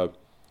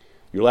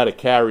you're allowed to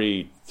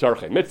carry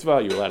tzarchei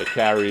mitzvah, you're allowed to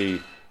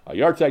carry a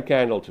yahrzeit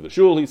candle to the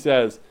shul. He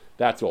says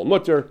that's all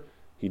mutter.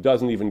 He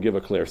doesn't even give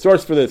a clear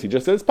source for this. He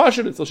just says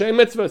pashut, it's l'shem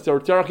mitzvah, so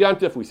tzarech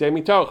yantif, we say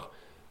mitoch.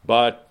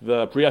 But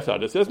the Pri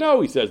Asada says no.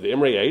 He says the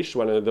Imre Yesh,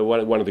 one of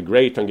the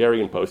great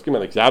Hungarian poskim,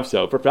 and the Ksav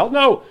Sofer felt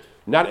no.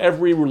 Not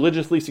every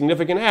religiously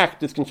significant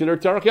act is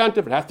considered tzarech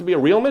yantif. It has to be a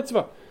real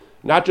mitzvah,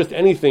 not just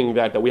anything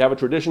that we have a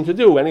tradition to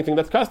do, anything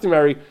that's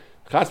customary.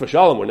 Chas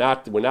v'shalom,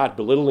 we're not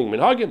belittling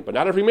minhagim, but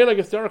not every minhag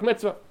is tzarech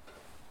mitzvah.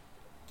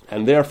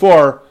 And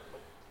therefore,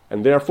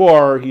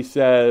 he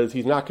says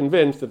he's not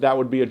convinced that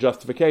would be a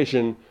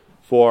justification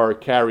for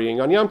carrying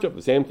on Yom Tov.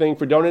 The same thing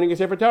for donating a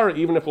Sefer Torah.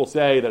 Even if we'll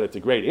say that it's a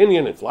great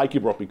Inyan, it's like you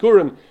brought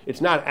Bikurim,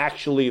 it's not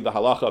actually the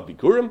halacha of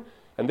Bikurim,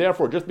 and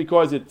therefore, just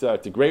because it's a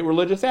great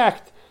religious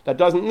act, that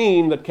doesn't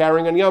mean that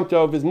carrying on Yom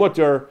Tov is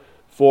mutter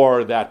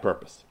for that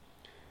purpose.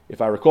 If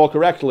I recall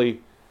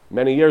correctly,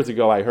 many years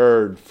ago, I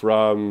believe,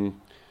 from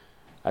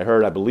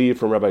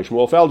Rabbi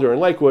Shmuel Felder in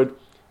Lakewood.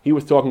 He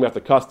was talking about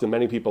the custom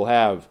many people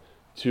have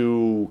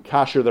to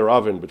kasher their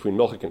oven between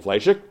milchik and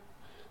fleishik,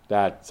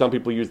 that some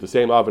people use the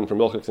same oven for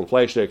milchiks and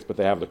fleishiks, but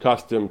they have the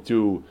custom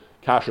to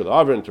kasher the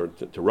oven,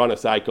 to run a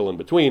cycle in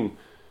between,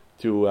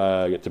 to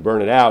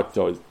burn it out,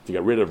 so to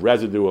get rid of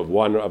residue of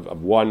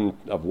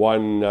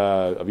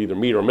either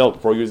meat or milk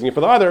before using it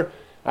for the other.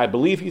 I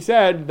believe he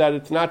said that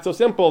it's not so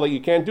simple that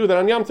you can't do that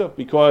on Yom Tov,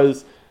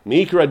 because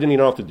Meikra Din, you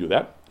don't have to do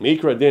that.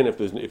 Meikra Din,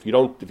 if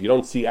you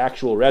don't see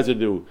actual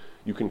residue,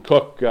 you can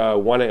cook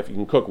one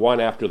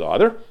after the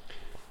other.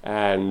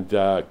 And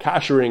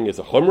kashering is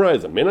a chumrah,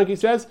 is a minhag, he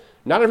says.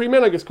 Not every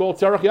minhag is called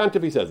tzarech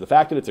yantif, he says. The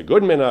fact that it's a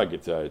good minhag,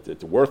 it's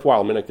a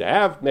worthwhile minhag to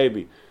have,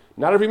 maybe.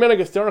 Not every minhag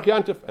is tzarech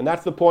yantif, and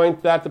that's the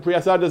point that the Pri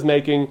Asada is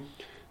making.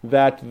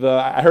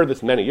 I heard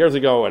this many years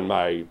ago, and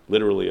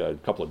literally a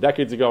couple of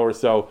decades ago or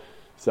so.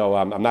 So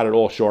I'm not at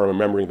all sure I'm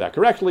remembering that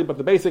correctly, but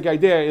the basic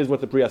idea is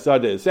what the Pri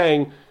Asada is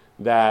saying,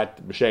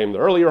 that b'shem the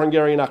earlier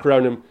Hungarian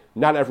achronim,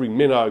 not every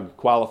minhag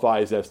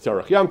qualifies as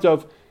tzarech Yom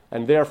Tov,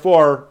 and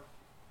therefore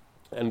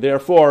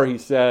he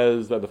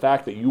says that the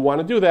fact that you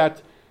want to do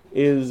that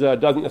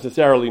doesn't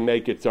necessarily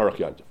make it tzarech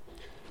Yom Tov.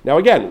 Now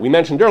again, we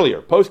mentioned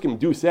earlier, poskim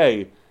do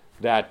say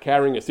that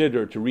carrying a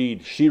siddur to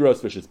read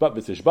shiros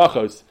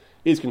v'shishbachos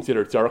is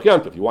considered tzarech Yom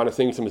Tov. You want to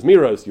sing some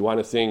zmiros, you want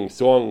to sing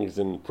songs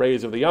in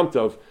praise of the Yom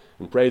Tov,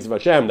 in praise of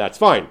Hashem, that's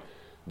fine.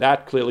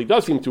 That clearly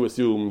does seem to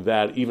assume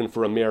that even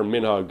for a mere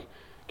minhag,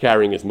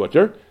 carrying is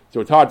mutter. So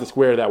it's hard to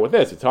square that with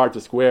this. It's hard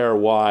to square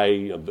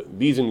why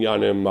these in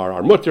Yanim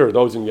are mutter,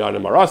 those in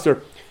Yanim are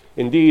aser.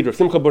 Indeed, Rav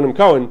Simcha Bunim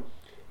Cohen,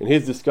 in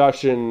his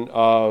discussion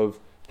of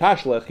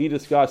Tashlech, he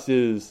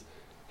discusses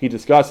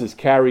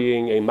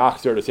carrying a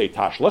machzer to say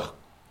Tashlech.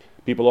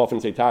 People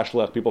often say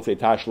Tashlech. People say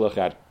Tashlech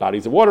at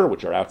bodies of water,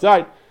 which are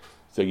outside.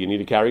 So you need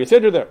to carry a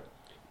siddur there.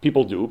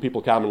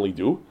 People commonly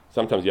do.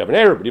 Sometimes you have an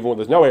Erev, but even when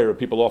there's no Erev,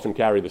 people often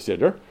carry the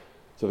siddur.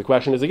 So the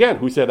question is again,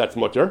 who said that's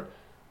mutter?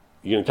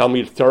 You're going to tell me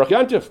it's tzarech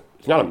yantif.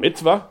 It's not a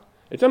mitzvah.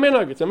 It's a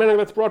minhag. It's a minhag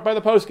that's brought by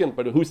the poskim.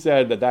 But who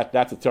said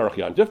that's a tzarech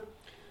yantif?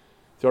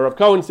 So Rav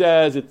Cohen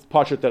says it's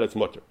pashut that it's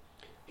mutter.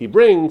 He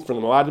brings from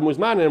the Moadim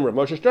Uzmanim, Rav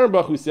Moshe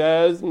Sternbuch, who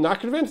says, not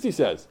convinced, he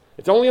says.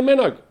 It's only a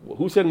minhag.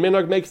 Who said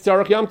minhag makes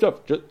tzarech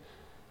yantif?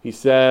 He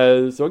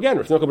says, so again,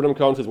 Rav Simcha Bunim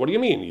Cohen says, what do you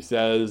mean? He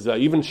says,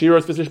 even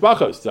shiros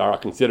v'shishbachos are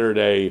considered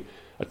a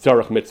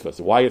tzarech mitzvah.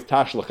 So why is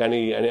tashlech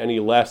any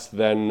less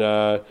than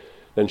shiros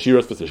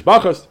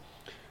v'shishbachos?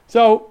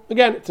 So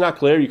again, it's not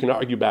clear. You can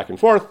argue back and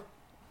forth.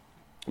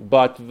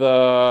 But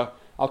Al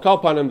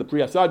Kalpanim, the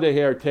Pri Asada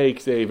here,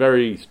 takes a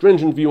very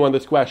stringent view on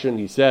this question.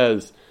 He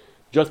says,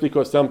 just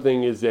because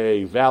something is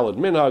a valid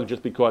minhag,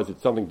 just because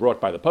it's something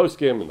brought by the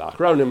poskim and the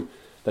achronim,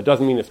 that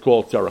doesn't mean it's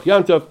called tzarech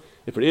yantiv.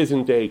 If it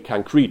isn't a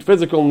concrete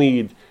physical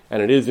need,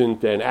 and it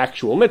isn't an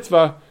actual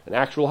mitzvah, an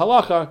actual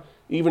halacha,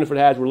 even if it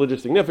has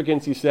religious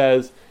significance, he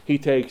says, he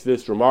takes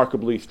this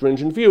remarkably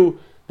stringent view.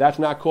 That's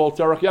not called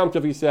tzarech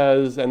yantiv, he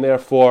says, and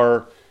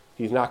therefore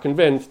he's not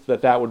convinced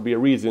that would be a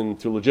reason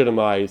to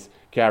legitimize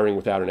carrying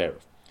without an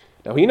Erev.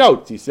 Now he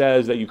notes, he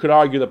says that you could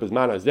argue that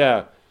B'zman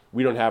Hazeh,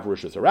 we don't have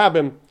Rishus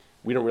Harabim,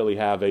 we don't really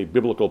have a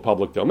biblical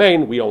public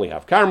domain, we only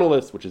have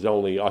Carmelis, which is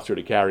only usher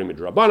to carry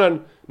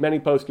Midrabanan. Many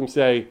poskim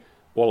say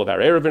all of our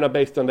Erevin are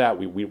based on that.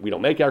 We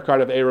don't make our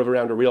kind of Erev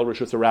around a real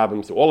Rishus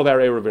Harabim, so all of our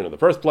Erevin in the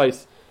first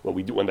place,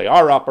 when they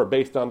are up, are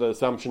based on the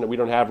assumption that we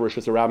don't have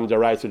Rishus Harabim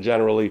Daraisa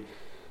generally.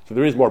 So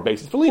there is more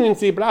basis for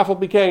leniency, but Afal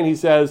Bikain, he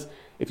says,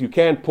 if you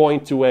can't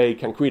point to a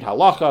concrete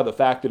halacha, the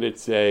fact that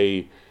it's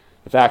a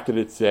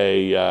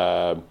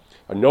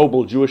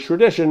noble Jewish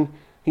tradition,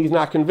 he's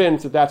not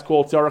convinced that that's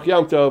called tzarech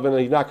Yom Tov, and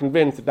he's not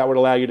convinced that would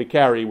allow you to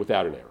carry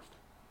without an Erev.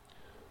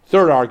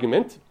 Third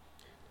argument,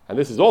 and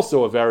this is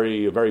also a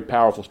very, very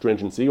powerful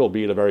stringency,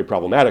 albeit a very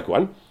problematic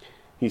one.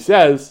 he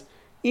says,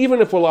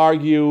 even if we'll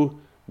argue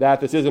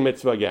that this is a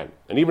mitzvah again,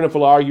 and even if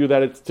we'll argue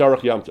that it's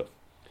tzarech Yom Tov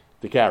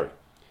to carry.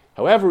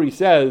 However, he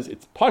says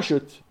it's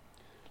pashut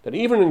that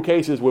even in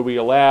cases where we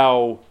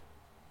allow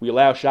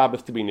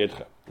Shabbos to be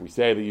nidcha, we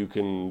say that you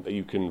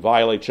can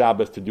violate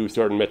Shabbos to do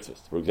certain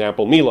mitzvahs. For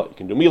example, Milah, you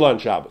can do Milah on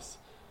Shabbos.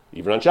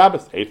 Even on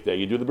Shabbos, 8th day,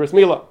 you do the bris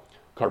Milah.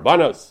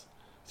 Karbanos,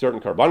 certain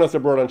karbanos are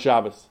brought on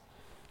Shabbos.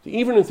 So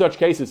even in such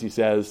cases, he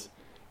says,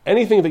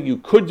 anything that you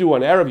could do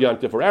on Erev Yom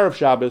Tov or Erev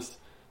Shabbos,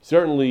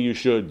 certainly you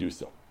should do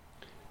so.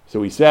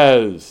 So he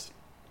says,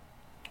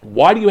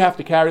 why do you have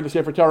to carry the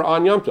Sefer Torah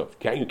on Yom Tov?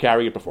 Can't you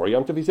carry it before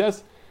Yom Tov, he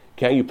says?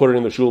 Can't you put it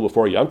in the shul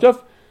before Yom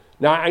Tov?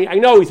 Now, I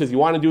know, he says, you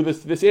want to do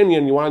this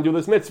Indian, you want to do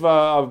this mitzvah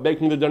of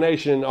making the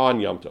donation on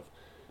Yom Tov.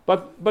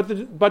 But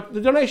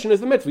the donation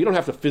is the mitzvah. You don't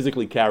have to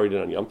physically carry it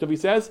in on Yom Tov, he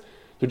says.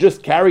 To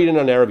just carry it in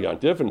on Erev Yom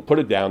Tov and put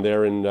it down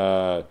there and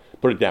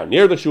put it down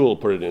near the shul,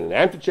 put it in an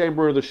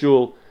antechamber of the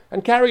shul,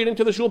 and carry it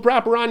into the shul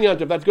proper on Yom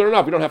Tov. That's good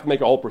enough. You don't have to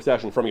make a whole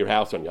procession from your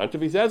house on Yom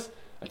Tov, he says.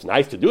 It's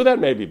nice to do that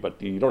maybe,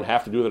 but you don't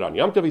have to do that on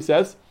Yom Tov, he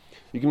says.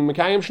 You can be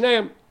Mekayim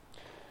Shneim.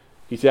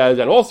 He says,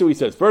 and also he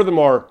says,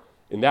 furthermore,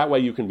 in that way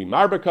you can be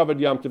Marba covered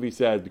Yom Tov, he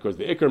says, because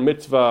the Iker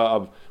mitzvah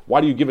of why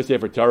do you give a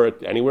Sefer Torah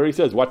anywhere, he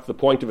says, what's the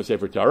point of a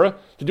Sefer Torah?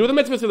 To do the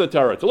mitzvahs of the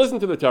Torah, to listen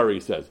to the Torah, he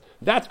says.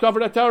 That's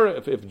covered at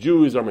Torah. If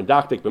Jews are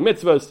mendaktik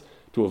b'mitzvahs,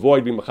 to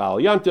avoid being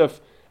Mechal Yom Tov,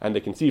 and they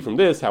can see from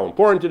this how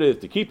important it is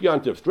to keep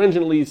Yom Tov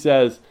stringently, he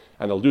says,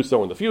 and they'll do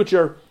so in the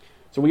future.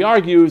 So he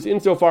argues,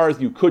 insofar as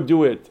you could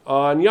do it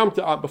on Yom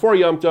Tov, before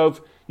Yom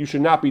Tov, you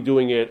should not be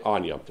doing it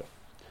on Yom Tov.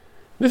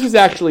 This is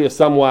actually a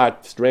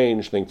somewhat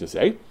strange thing to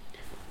say,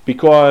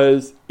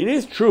 because it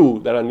is true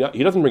that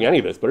he doesn't bring any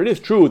of this, but it is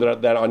true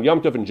that on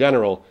Yom Tov in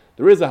general,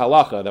 there is a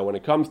halacha that when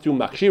it comes to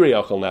machshirei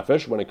ochel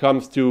nefesh, when it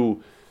comes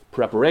to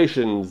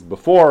preparations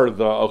before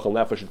the ochel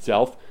nefesh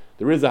itself,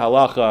 there is a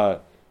halacha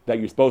that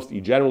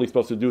you're generally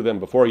supposed to do them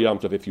before Yom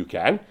Tov if you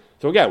can.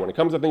 So again, when it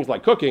comes to things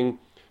like cooking,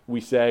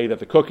 we say that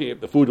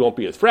the food won't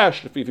be as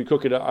fresh if you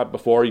cook it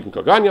before. You can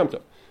cook on Yom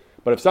Tov.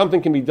 But if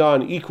something can be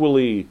done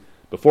equally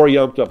before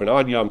Yom Tov and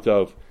on Yom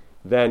Tov,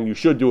 then you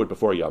should do it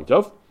before Yom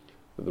Tov.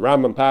 The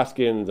Rambam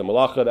paskins, the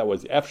malacha that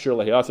was efshir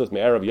lehiyasas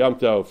me'erev Yom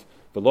Tov,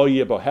 v'lo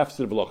yeh bo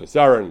hefsid v'lo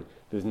chesaron.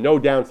 There's no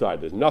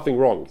downside, there's nothing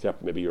wrong,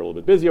 except maybe you're a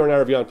little bit busier on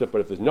Erev Yom Tov, but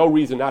if there's no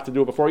reason not to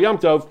do it before Yom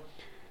Tov,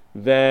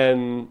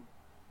 then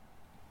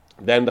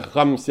the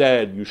Chacham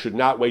said you should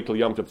not wait till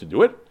Yom Tov to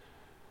do it,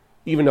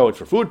 even though it's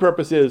for food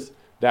purposes.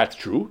 That's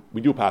true,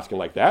 we do paskin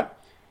like that.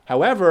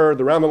 However,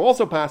 the Rambam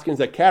also paskins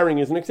that carrying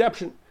is an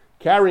exception.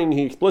 Carrying,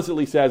 he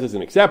explicitly says, is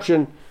an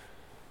exception.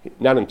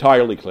 Not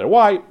entirely clear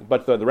why,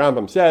 but the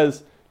Rambam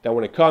says that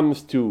when it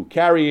comes to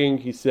carrying,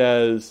 he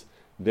says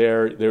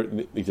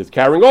he says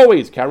carrying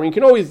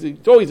can always,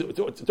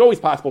 it's always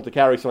possible to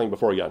carry something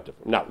before Yom Tov.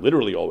 Not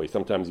literally always.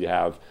 Sometimes you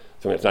have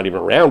something that's not even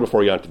around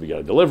before Yom Tov. You get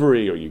a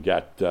delivery, or you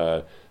get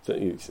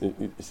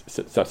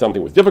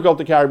something was difficult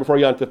to carry before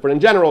Yom Tov. But in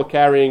general,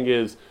 carrying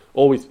is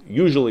almost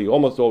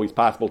always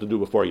possible to do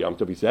before Yom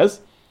Tov, he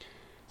says.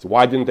 So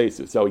why didn't they?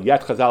 So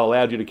yet Chazal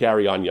allowed you to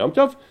carry on Yom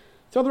Tov.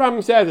 So the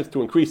Rambam says it's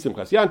to increase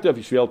Simchas Yom Tov.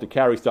 You should be able to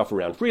carry stuff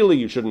around freely.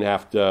 You shouldn't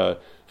have to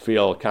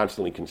feel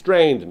constantly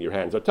constrained and your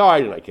hands are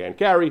tied and I can't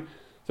carry.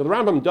 So the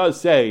Rambam does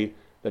say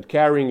that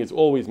carrying is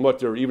always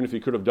mutter, even if you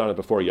could have done it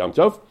before Yom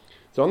Tov.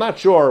 So I'm not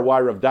sure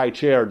why Rav Dai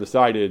Chair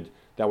decided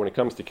that when it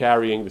comes to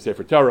carrying the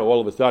Sefer Torah, all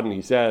of a sudden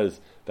he says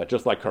that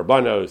just like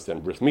Karbanos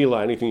and Bris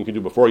Milah, anything you can do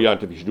before Yom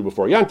Tov, you should do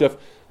before Yom Tov.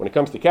 When it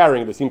comes to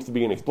carrying, there seems to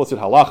be an explicit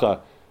halacha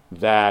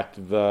that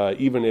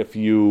even if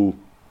you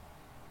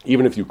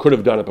could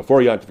have done it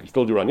before Yom Tov, you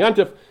still do it on Yom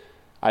Tov.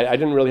 I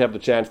didn't really have the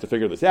chance to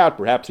figure this out.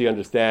 Perhaps he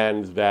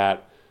understands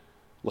that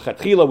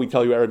l'chatchila we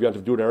tell you Erev Yom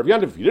Tov, do it Erev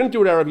Yom Tov. If you didn't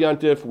do it Erev Yom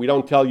Tov, we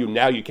don't tell you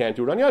now you can't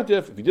do it on Yom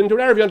Tov. If you didn't do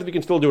it Erev Yom Tov, you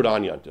can still do it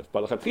on Yom Tov.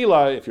 But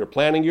l'chatchila, if you're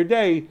planning your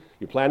day,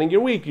 you're planning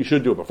your week, you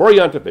should do it before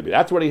Yom Tov. Maybe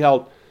that's what he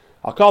held.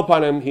 I'll call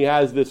upon him. He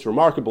has this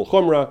remarkable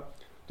chumrah,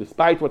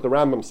 despite what the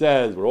Rambam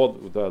says, where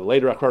the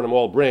later Achronim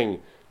all bring,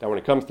 that when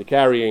it comes to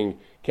carrying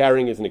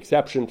is an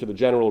exception to the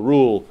general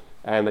rule,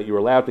 and that you're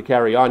allowed to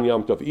carry on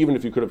Yom Tov, even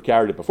if you could have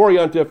carried it before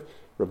Yom Tov.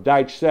 Rav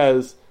Deitch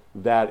says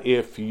that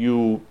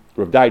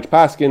Rav Deitch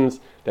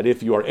paskins, that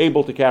if you are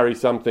able to carry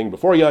something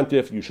before Yom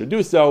Tov, you should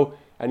do so,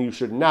 and you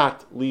should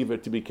not leave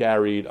it to be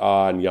carried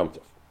on Yom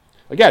Tov.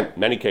 Again,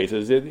 many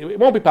cases, it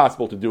won't be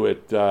possible to do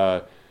it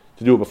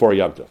before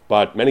Yom Tov,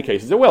 but many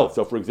cases it will.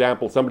 So, for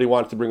example, somebody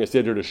wants to bring a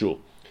siddur to shul.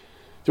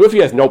 So if he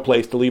has no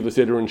place to leave the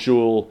siddur in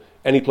shul,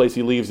 any place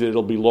he leaves it,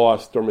 it'll be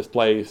lost or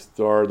misplaced,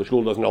 or the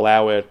shul doesn't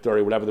allow it,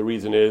 or whatever the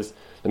reason is,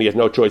 then he has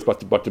no choice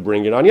but to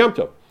bring it on Yom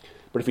Tov.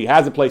 But if he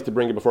has a place to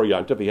bring it before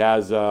Yom Tov, he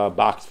has a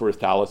box for his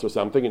talis or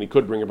something, and he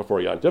could bring it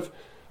before Yom Tov,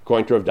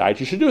 according to Rav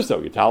Deitch, you should do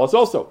so. Your talis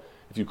also.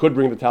 If you could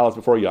bring the talis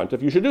before Yom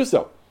Tov, you should do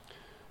so.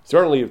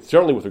 Certainly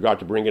with regard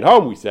to bring it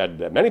home, we said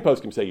that many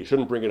poskim say you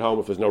shouldn't bring it home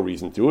if there's no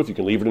reason to. If you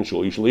can leave it in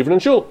shul, you should leave it in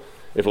shul.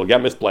 If it'll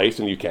get misplaced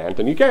and you can't,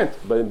 then you can't.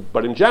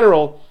 But in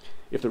general,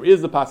 if there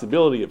is the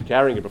possibility of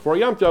carrying it before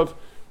Yom Tov,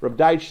 Rav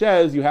Deitch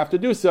says you have to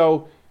do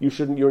so,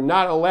 You're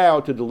not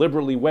allowed to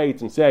deliberately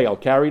wait and say, I'll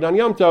carry it on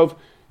Yom Tov.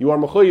 You are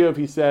mechuyev,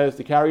 he says,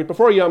 to carry it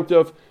before Yom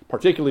Tov,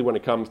 particularly when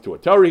it comes to a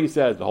Torah. He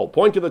says the whole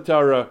point of the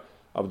Torah,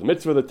 of the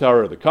mitzvah of the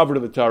Torah, the cover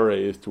of the Torah,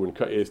 is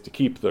to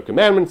keep the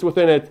commandments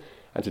within it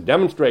and to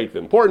demonstrate the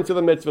importance of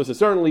the mitzvah. So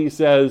certainly, he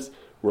says,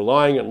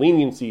 relying on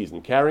leniencies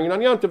and carrying it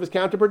on Yom Tov is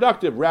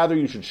counterproductive. Rather,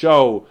 you should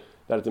show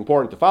that it's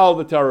important to follow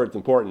the Torah. It's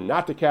important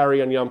not to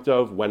carry on Yom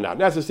Tov when not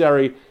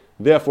necessary.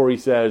 Therefore, he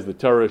says the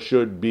Torah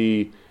should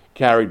be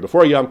carried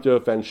before Yom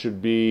Tov and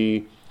should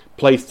be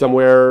placed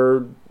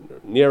somewhere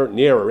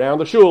near around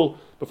the shul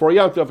before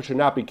Yom Tov. It should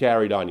not be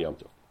carried on Yom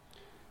Tov.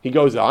 He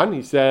goes on,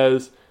 he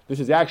says, this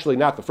is actually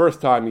not the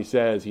first time, he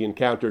says, he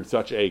encountered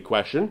such a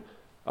question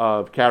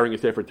of carrying a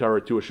Sefer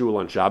Torah to a shul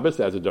on Shabbos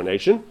as a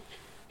donation.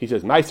 He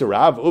says, Ma'aser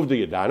Rav,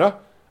 Uvda Yadana,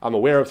 I'm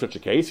aware of such a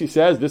case. He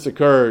says, this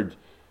occurred,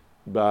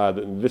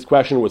 this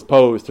question was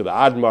posed to the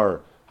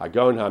Admar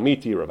Hagon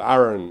Hamiti, Rav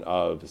Aaron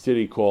of the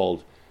city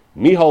called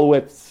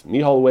Miholwitz,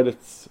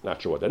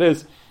 not sure what that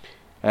is.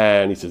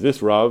 And he says,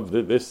 this Rav,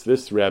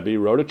 this Rebbe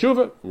wrote a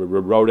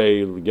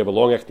tshuva, gave a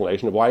long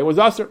explanation of why it was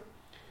Aser.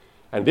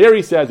 And there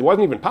he says it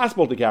wasn't even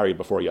possible to carry it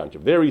before Yom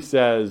Tov. There he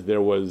says there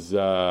was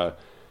no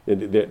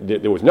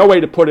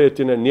way to put it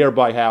in a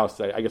nearby house.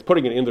 I guess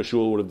putting it in the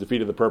shul would have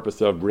defeated the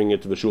purpose of bringing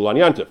it to the shul on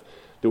Yom Tov.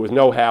 There was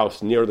no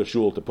house near the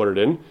shul to put it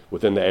in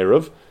within the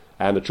Erev,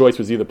 and the choice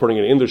was either putting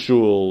it in the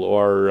shul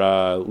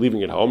or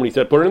leaving it home. And he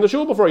said, put it in the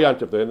shul before Yom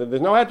Tov. There's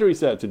no heter, he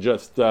said, to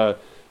just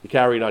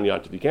carry it on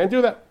Yom Tov. You can't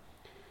do that.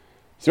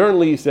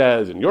 Certainly, he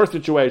says, in your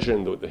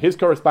situation, his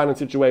correspondent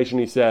situation,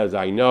 he says,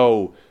 I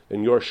know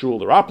in your shul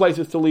there are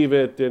places to leave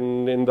it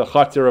in the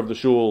chutzner of the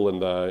shul, in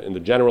the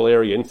general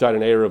area, inside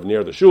an erev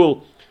near the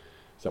shul.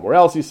 Somewhere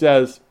else, he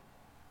says,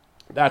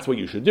 that's what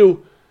you should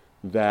do.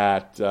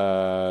 That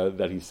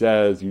he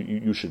says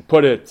you should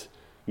put it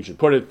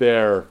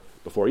there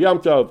before Yom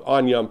Tov.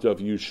 On Yom Tov,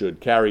 you should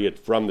carry it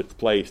from this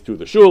place to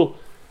the shul,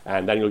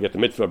 and then you'll get the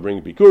mitzvah of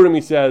bringing bikurim,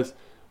 he says.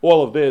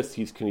 All of this,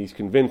 he's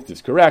convinced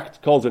is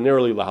correct. Calls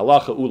nearly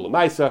lahalacha u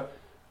lamaisa.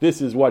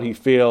 This is what he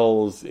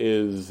feels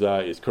is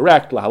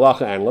correct,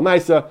 lahalacha and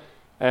lamaisa,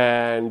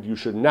 and you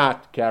should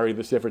not carry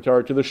the Sefer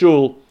Torah to the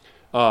shul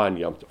on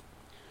Yom Tov.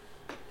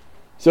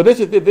 So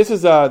this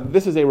is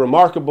a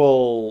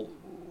remarkable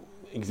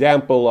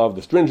example of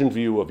the stringent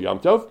view of Yom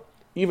Tov.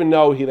 Even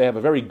though they have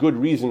a very good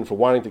reason for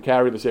wanting to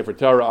carry the Sefer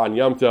Torah on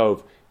Yom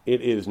Tov,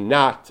 it is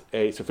not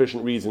a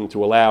sufficient reason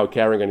to allow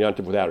carrying on Yom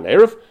Tov without an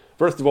Erev.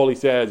 First of all, he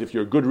says, if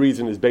your good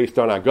reason is based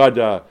on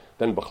Agada,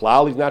 then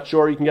Bechlal, he's not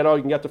sure you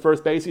can get to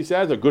first base, he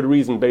says. A good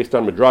reason based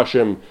on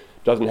Midrashim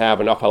doesn't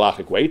have enough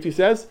halachic weight, he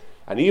says.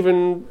 And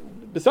even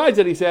besides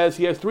that, he says,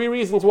 he has three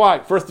reasons why.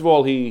 First of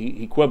all,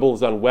 he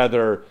quibbles on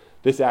whether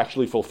this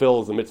actually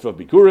fulfills the mitzvah of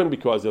Bikurim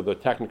because of the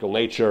technical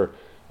nature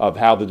of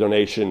how the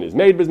donation is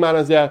made, Bizman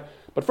Hazeh.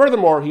 But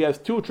furthermore, he has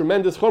two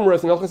tremendous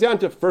chumras in Hilchos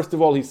Yantif. First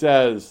of all, he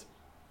says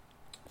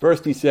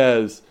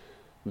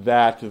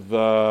that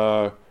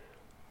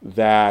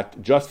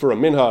just for a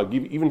minhag,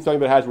 even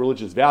something that has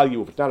religious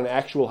value, if it's not an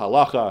actual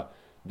halacha,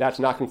 that's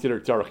not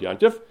considered tzarech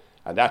yantif,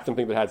 and that's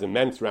something that has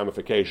immense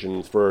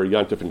ramifications for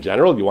yantif in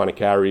general. You want to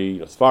carry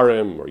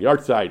svarim or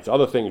yartzites,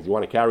 other things, you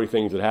want to carry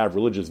things that have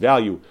religious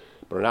value,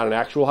 but are not an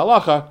actual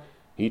halacha.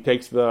 He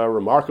takes the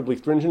remarkably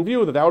stringent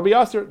view that would be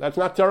aser. That's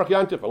not tzarech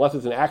yantif, unless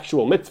it's an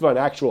actual mitzvah, an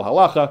actual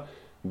halacha,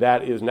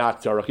 that is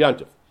not tzarech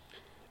yantif.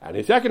 And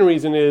his third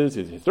reason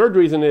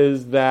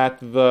is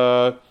that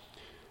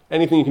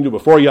anything you can do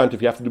before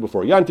Yantif, you have to do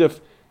before Yantif.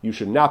 You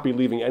should not be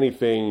leaving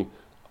anything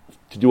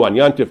to do on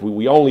Yantif.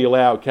 We only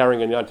allow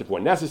carrying on Yantif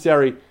when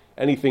necessary.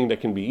 Anything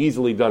that can be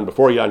easily done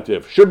before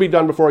Yantif should be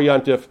done before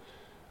Yantif.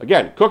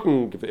 Again,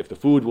 cooking, if the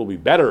food will be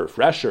better,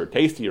 fresher,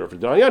 tastier, if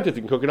it's done on Yantif,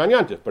 you can cook it on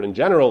Yantif. But in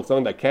general,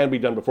 something that can be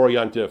done before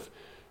Yantif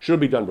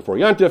should be done before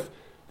Yantif.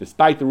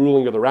 Despite the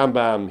ruling of the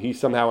Rambam, he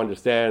somehow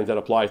understands that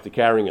applies to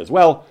carrying as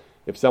well.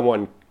 If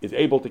someone is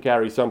able to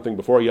carry something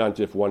before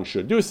Yantif, one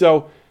should do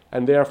so.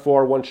 And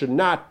therefore, one should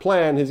not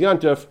plan his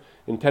yantif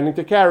intending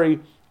to carry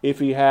if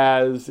he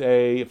has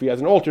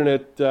an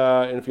alternate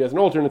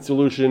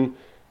solution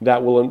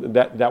that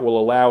will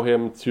allow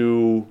him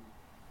to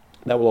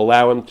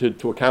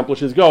accomplish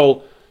his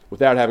goal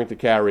without having to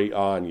carry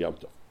on Yom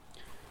Tov.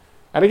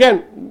 And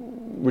again,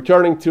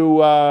 returning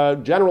to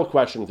general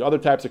questions, other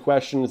types of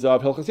questions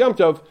of Hilchos Yom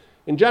Tov.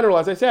 In general,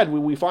 as I said,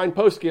 we find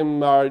poskim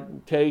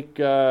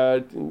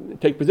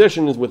take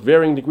positions with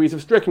varying degrees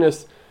of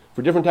strictness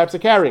for different types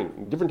of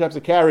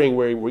carrying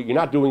where you're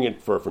not doing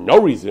it for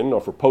no reason or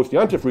for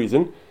post-yantif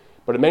reason,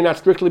 but it may not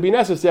strictly be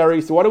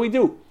necessary. So what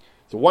do?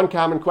 So one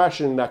common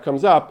question that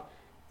comes up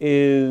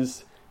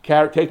is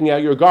taking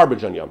out your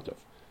garbage on Yom Tov,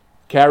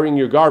 carrying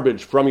your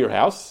garbage from your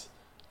house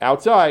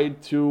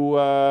outside to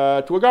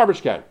a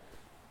garbage can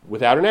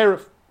without an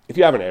Erev. If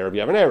you have an Erev,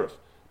 you have an Erev.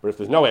 But if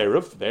there's no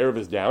Erev, the Erev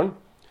is down.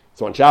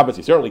 So on Shabbos,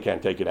 you certainly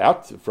can't take it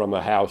out from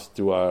a house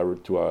to a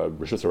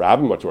Rishus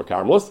Harabim or to a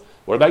Karmelis.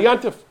 What about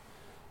Yantif?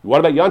 What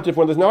about Yantif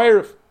when there's no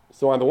Erev?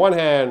 So on the one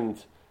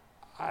hand,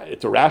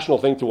 it's a rational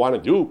thing to want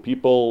to do.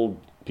 People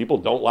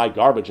don't like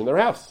garbage in their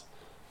house.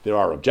 There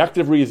are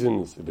objective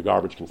reasons. The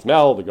garbage can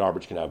smell. The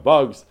garbage can have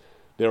bugs.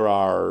 There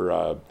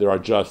are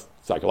just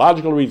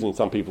psychological reasons.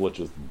 Some people, it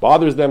just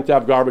bothers them to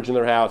have garbage in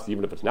their house,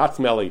 even if it's not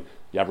smelly.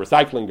 You have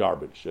recycling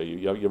garbage.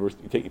 You're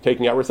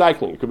taking out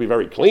recycling. It could be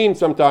very clean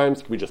sometimes.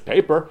 It could be just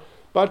paper.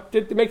 But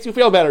it makes you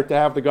feel better to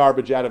have the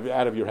garbage out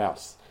of your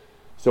house.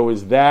 So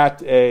is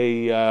that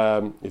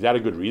a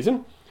good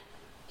reason?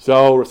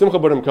 So Rav Simcha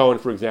Bunim Cohen,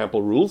 for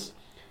example, rules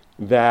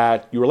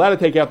that you're allowed to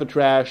take out the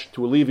trash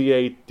to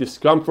alleviate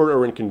discomfort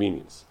or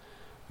inconvenience.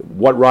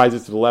 What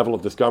rises to the level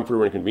of discomfort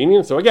or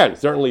inconvenience? So again,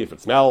 certainly if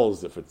it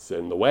smells, if it's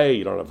in the way,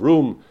 you don't have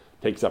room,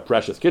 takes up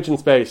precious kitchen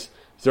space,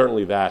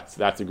 certainly that's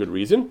a good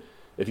reason.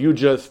 If you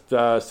just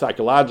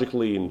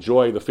psychologically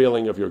enjoy the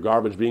feeling of your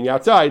garbage being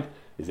outside,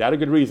 is that a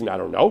good reason? I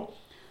don't know.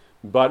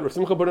 But Rav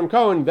Simcha Bunim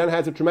Cohen then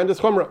has a tremendous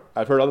chumrah.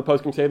 I've heard other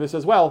poskim say this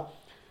as well,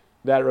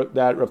 that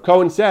Rav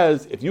Cohen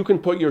says, if you can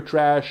put your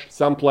trash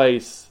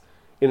someplace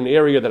in an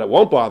area that it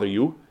won't bother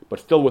you, but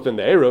still within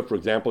the Eruv, for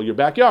example, your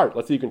backyard.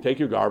 Let's say you can take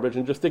your garbage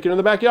and just stick it in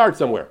the backyard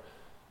somewhere.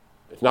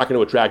 It's not going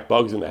to attract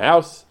bugs in the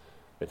house.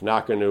 It's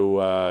not going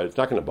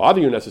to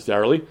bother you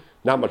necessarily.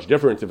 Not much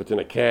difference if it's in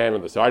a can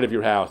on the side of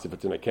your house, if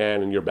it's in a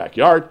can in your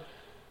backyard.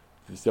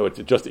 So it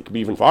could be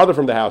even farther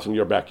from the house in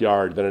your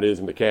backyard than it is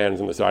in the cans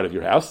on the side of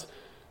your house.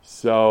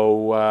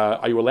 So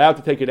are you allowed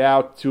to take it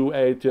out to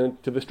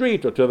the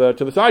street or to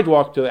the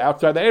sidewalk, to the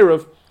outside the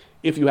Eruv,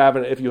 if you have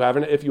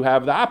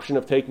the option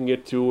of taking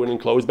it to an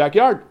enclosed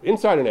backyard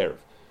inside an Eruv?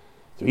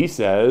 So he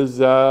says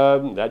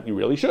that you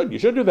really should. You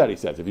should do that. He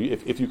says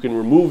if you can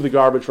remove the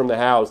garbage from the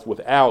house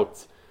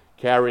without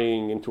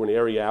carrying into an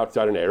area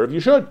outside an Eruv, you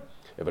should.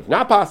 If it's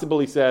not possible,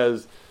 he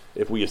says,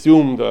 if we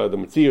assume the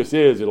metzius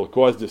is it'll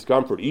cause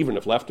discomfort even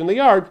if left in the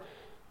yard,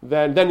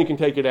 then you can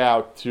take it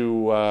out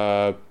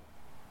to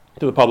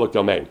the public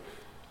domain.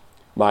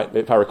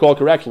 If I recall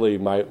correctly,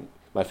 my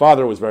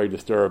father was very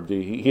disturbed.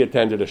 He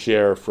attended a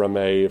share from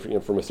a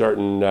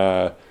certain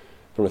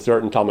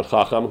Talmud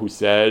Chacham who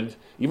said,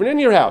 even in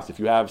your house, if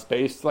you have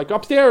space like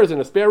upstairs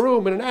in a spare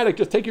room in an attic,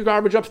 just take your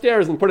garbage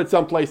upstairs and put it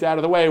someplace out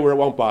of the way where it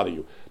won't bother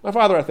you. My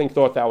father, I think,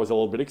 thought that was a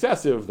little bit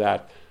excessive,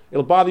 that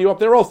it'll bother you up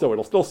there also.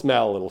 It'll still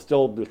smell. It'll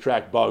still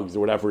attract bugs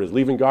or whatever it is.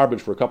 Leaving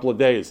garbage for a couple of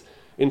days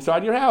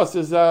inside your house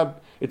is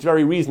it's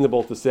very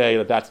reasonable to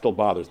say that still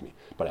bothers me.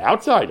 But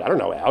outside, I don't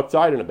know,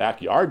 outside in a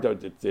backyard,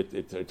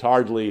 it's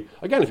hardly,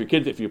 again,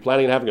 if you're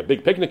planning on having a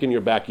big picnic in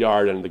your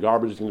backyard and the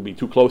garbage is going to be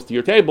too close to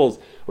your tables,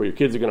 or your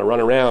kids are going to run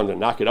around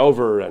and knock it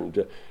over,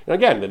 and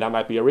again, then that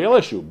might be a real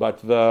issue.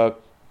 But there are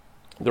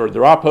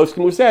poskim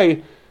who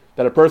say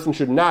that a person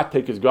should not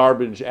take his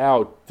garbage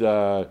out,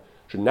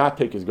 from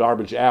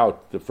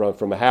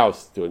a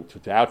house to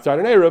outside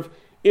an Eruv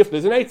if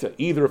there's an eitzah.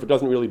 Either if it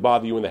doesn't really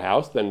bother you in the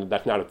house, then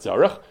that's not a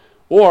tzarech,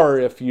 or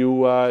if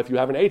you have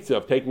an eitzah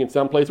of taking it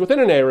someplace within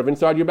an Eruv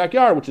inside your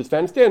backyard, which is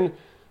fenced in,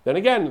 then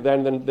again,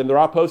 then there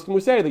are poskim who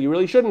say that you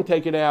really shouldn't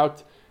take it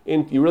out.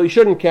 You really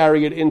shouldn't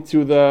carry it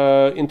into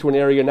an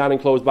area not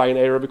enclosed by an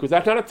Eruv, because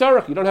that's not a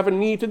tzarech. You don't have a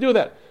need to do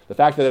that. The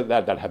fact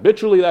that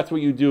habitually that's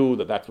what you do,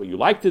 that's what you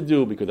like to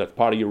do because that's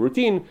part of your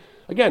routine.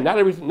 Again, not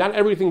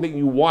everything that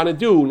you want to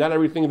do, not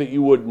everything that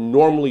you would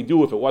normally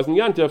do if it wasn't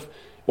Yontif,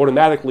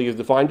 automatically is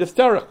defined as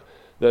tzarech.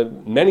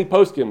 Many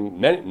poskim,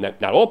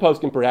 not all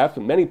poskim perhaps,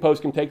 but many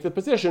poskim take the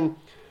position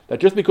that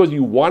just because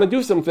you want to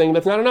do something,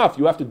 that's not enough.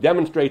 You have to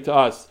demonstrate to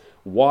us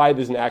why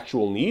there's an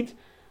actual need.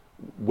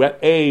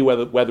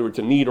 Whether it's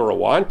a need or a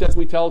want, as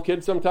we tell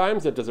kids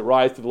sometimes, that does it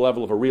rise to the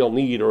level of a real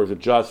need, or is it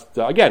just,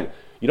 again,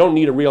 you don't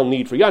need a real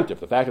need for Yontif.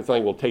 The fact that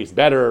something will taste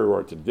better,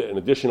 or it's an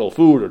additional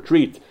food or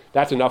treat,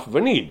 that's enough of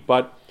a need.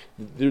 But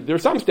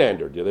there's some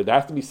standard. There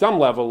has to be some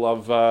level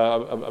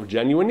of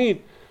genuine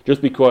need.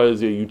 Just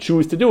because you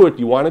choose to do it,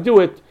 you want to do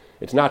it,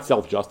 it's not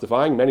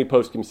self-justifying. Many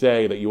poskim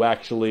say that you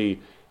actually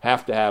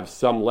have to have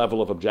some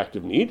level of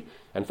objective need.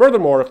 And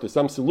furthermore, if there's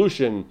some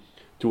solution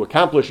to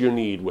accomplish your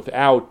need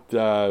without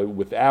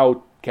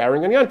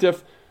carrying on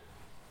Yontif,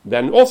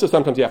 then also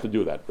sometimes you have to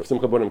do that. Rav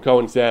Simcha Bunim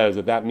Cohen says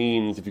that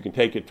means if you can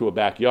take it to a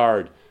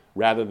backyard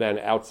rather than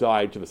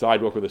outside to the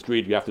sidewalk or the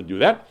street, you have to do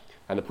that.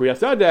 And the Pri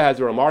Hasada has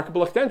a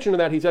remarkable extension of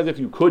that. He says if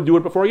you could do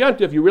it before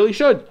Yontif, you really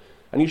should.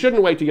 And you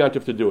shouldn't wait to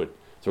Yontif to do it.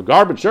 So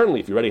garbage, certainly,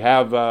 if you already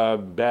have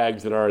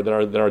bags that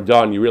are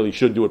done, you really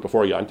should do it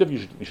before Yontif.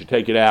 You should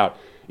take it out,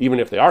 even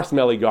if they are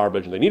smelly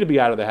garbage and they need to be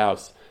out of the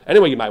house.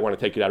 Anyway, you might want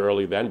to take it out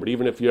early then. But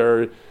even if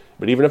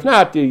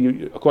not,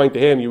 according to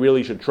him, you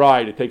really should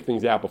try to take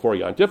things out before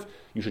Yontif.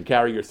 You should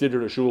carry your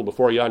siddur to shul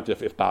before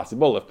Yontif, if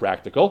possible, if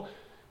practical.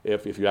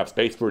 If you have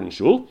space for it in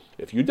shul.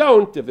 If you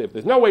don't, if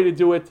there's no way to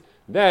do it,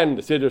 then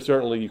the siddur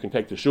certainly you can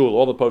take to shul.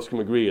 All the poskim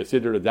agree a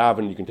siddur to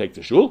daven you can take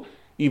to shul.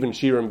 Even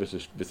shirim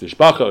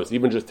v'sishbachos,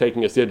 even just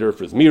taking a siddur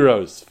for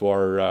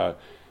zmiros,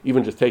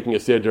 even just taking a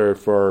siddur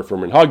for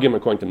minhagim,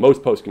 according to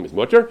most poskim, is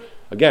mutter.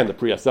 Again, the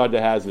Pri Hasada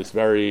has this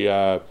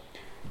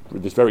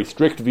very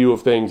strict view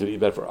of things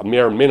that for a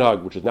mere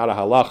minhag, which is not a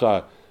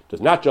halacha, does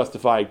not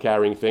justify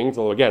carrying things.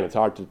 Although again, it's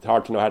hard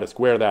to know how to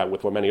square that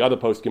with what many other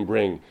poskim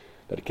bring,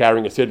 that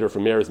carrying a siddur for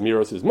mere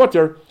zmiros is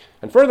mutter.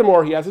 And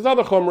furthermore, he has his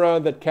other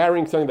chumrah that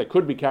carrying something that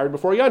could be carried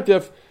before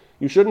Yontif,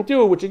 you shouldn't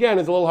do, which again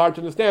is a little hard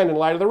to understand in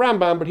light of the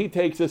Rambam, but he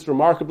takes this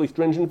remarkably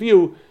stringent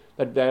view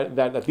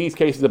that these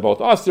cases are both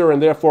usur,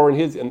 and therefore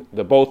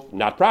they're both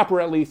not proper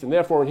at least, and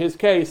therefore in his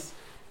case,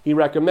 he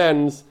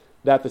recommends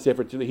that the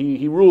Sefer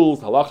he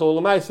rules, halacha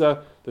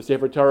l'maisa, the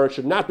Sefer Torah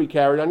should not be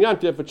carried on Yom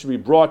Tov, it should be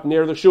brought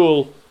near the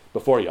shul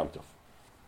before Yom Tov.